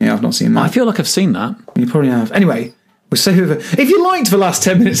 really? Yeah, I've not seen that. I feel like I've seen that. You probably have. Anyway, we'll say if you liked the last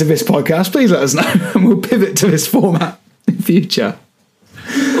 10 minutes of this podcast, please let us know, and we'll pivot to this format in future.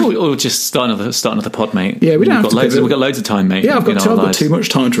 Or just start another pod, mate. Yeah, we don't have got to loads. pivot. We've got loads of time, mate. Yeah, I've got too much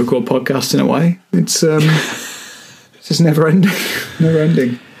time to record podcasts in a way. It's it's just never ending. Never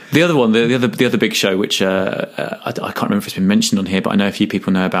ending. The other one, the other big show, which I can't remember if it's been mentioned on here, but I know a few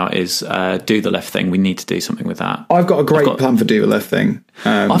people know about, is Do the Left Thing. We need to do something with that. I've got a great plan for Do the Left Thing.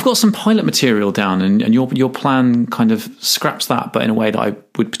 I've got some pilot material down, and your plan kind of scraps that, but in a way that I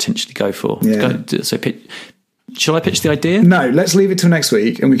would potentially go for. Yeah. Shall I pitch the idea? No, let's leave it till next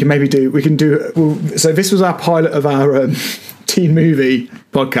week, and we can do. So this was our pilot of our teen movie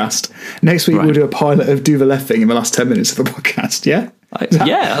podcast. Next week we'll do a pilot of Do the Left Thing in the last 10 minutes of the podcast. Yeah.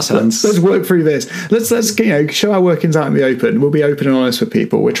 That sounds. Let's work through this. Let's show our workings out in the open. We'll be open and honest with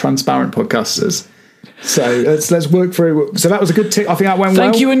people. We're transparent podcasters. So let's work through. So that was a good tip. I think that went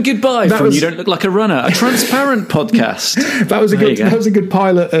well. Thank you and goodbye. You don't look like a runner. A transparent podcast. That was a good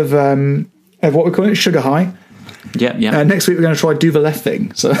pilot of what we call it, Sugar High. Yeah. Next week we're going to try Do the Left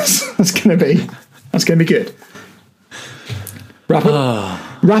Thing. So that's going to be good. Wrap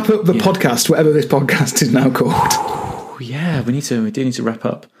up the podcast, whatever this podcast is now called. Yeah, we do need to wrap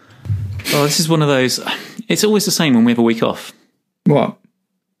up. Oh, this is one of those. It's always the same when we have a week off. What?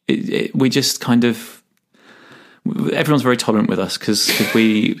 We just kind of. Everyone's very tolerant with us because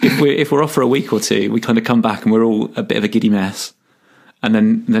if we're off for a week or two, we kind of come back and we're all a bit of a giddy mess. And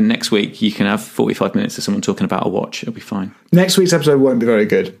then next week you can have 45 minutes of someone talking about a watch. It'll be fine. Next week's episode won't be very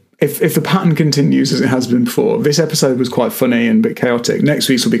good. If the pattern continues as it has been before, this episode was quite funny and a bit chaotic. Next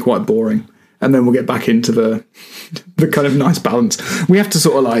week's will be quite boring. And then we'll get back into the kind of nice balance. We have to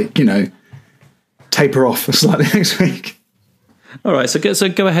sort of taper off slightly next week. All right, so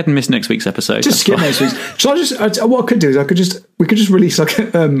go ahead and miss next week's episode. Just skip next week's. Shall I just? What I could do is we could just release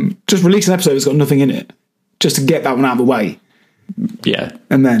release an episode that's got nothing in it, just to get that one out of the way. Yeah,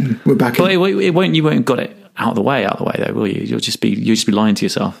 and then we're back. But it won't. You won't got it out of the way though, will you? You'll just be lying to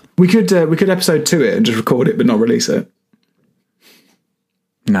yourself. We could episode 2 it and just record it, but not release it.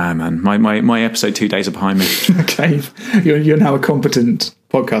 Nah, man. My episode 2 days are behind me. Okay, you're now a competent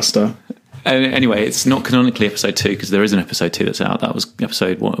podcaster. Anyway, it's not canonically episode 2 because there is an episode 2 that's out. That was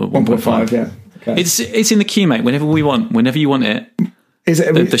episode 1.5. Yeah, okay. It's in the queue, mate. Whenever you want it. Is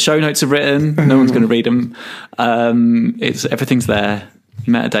it? The show notes are written. No one's going to read them. Everything's there.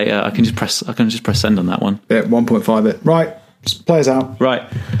 Metadata. I can just press send on that one. Yeah, 1.5 it. Right, just play us out. Right.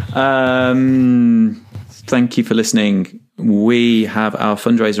 Thank you for listening. We have our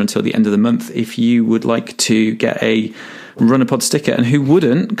fundraiser until the end of the month. If you would like to get a RunnerPod sticker, and who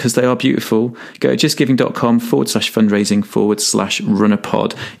wouldn't, because they are beautiful, go to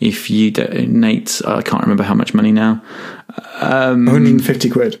justgiving.com/fundraising/RunnerPod. If you donate, I can't remember how much money now. 150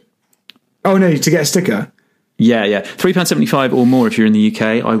 quid. Oh no, to get a sticker? Yeah. £3.75 or more if you're in the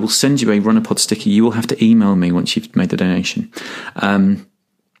UK. I will send you a RunnerPod sticker. You will have to email me once you've made the donation.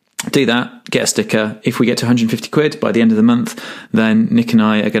 Do that, get a sticker. If we get to 150 quid by the end of the month, then Nick and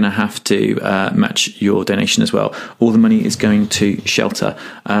I are going to have to match your donation as well. All the money is going to shelter.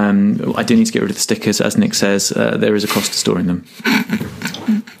 I do need to get rid of the stickers. As Nick says, there is a cost to storing them.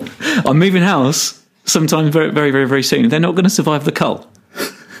 I'm moving house sometime very, very, very, very soon. They're not going to survive the cull.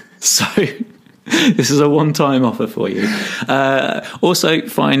 So this is a one-time offer for you. Also,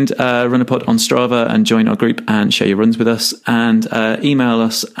 find RunnerPod on Strava and join our group and share your runs with us. And email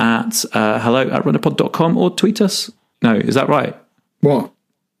us at hello@runnerpod.com or tweet us. No, is that right? What?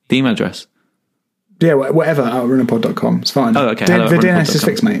 The email address? Yeah, whatever, at runnerpod.com. It's fine. Oh, okay. The DNS is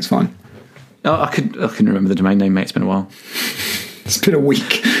fixed, mate. It's fine. Oh, I couldn't remember the domain name, mate. It's been a while. It's been a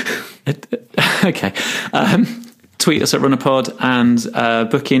week. Okay. Tweet us at RunnerPod and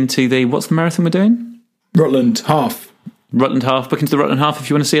book into what's the marathon we're doing? Rutland Half. Book into the Rutland Half if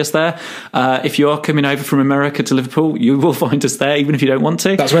you want to see us there. If you are coming over from America to Liverpool, you will find us there, even if you don't want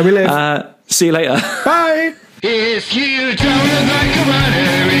to. That's where we live. See you later. Bye. If you don't look like a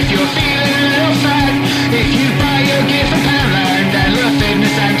runner, if you're feeling a little sad, if you buy your gift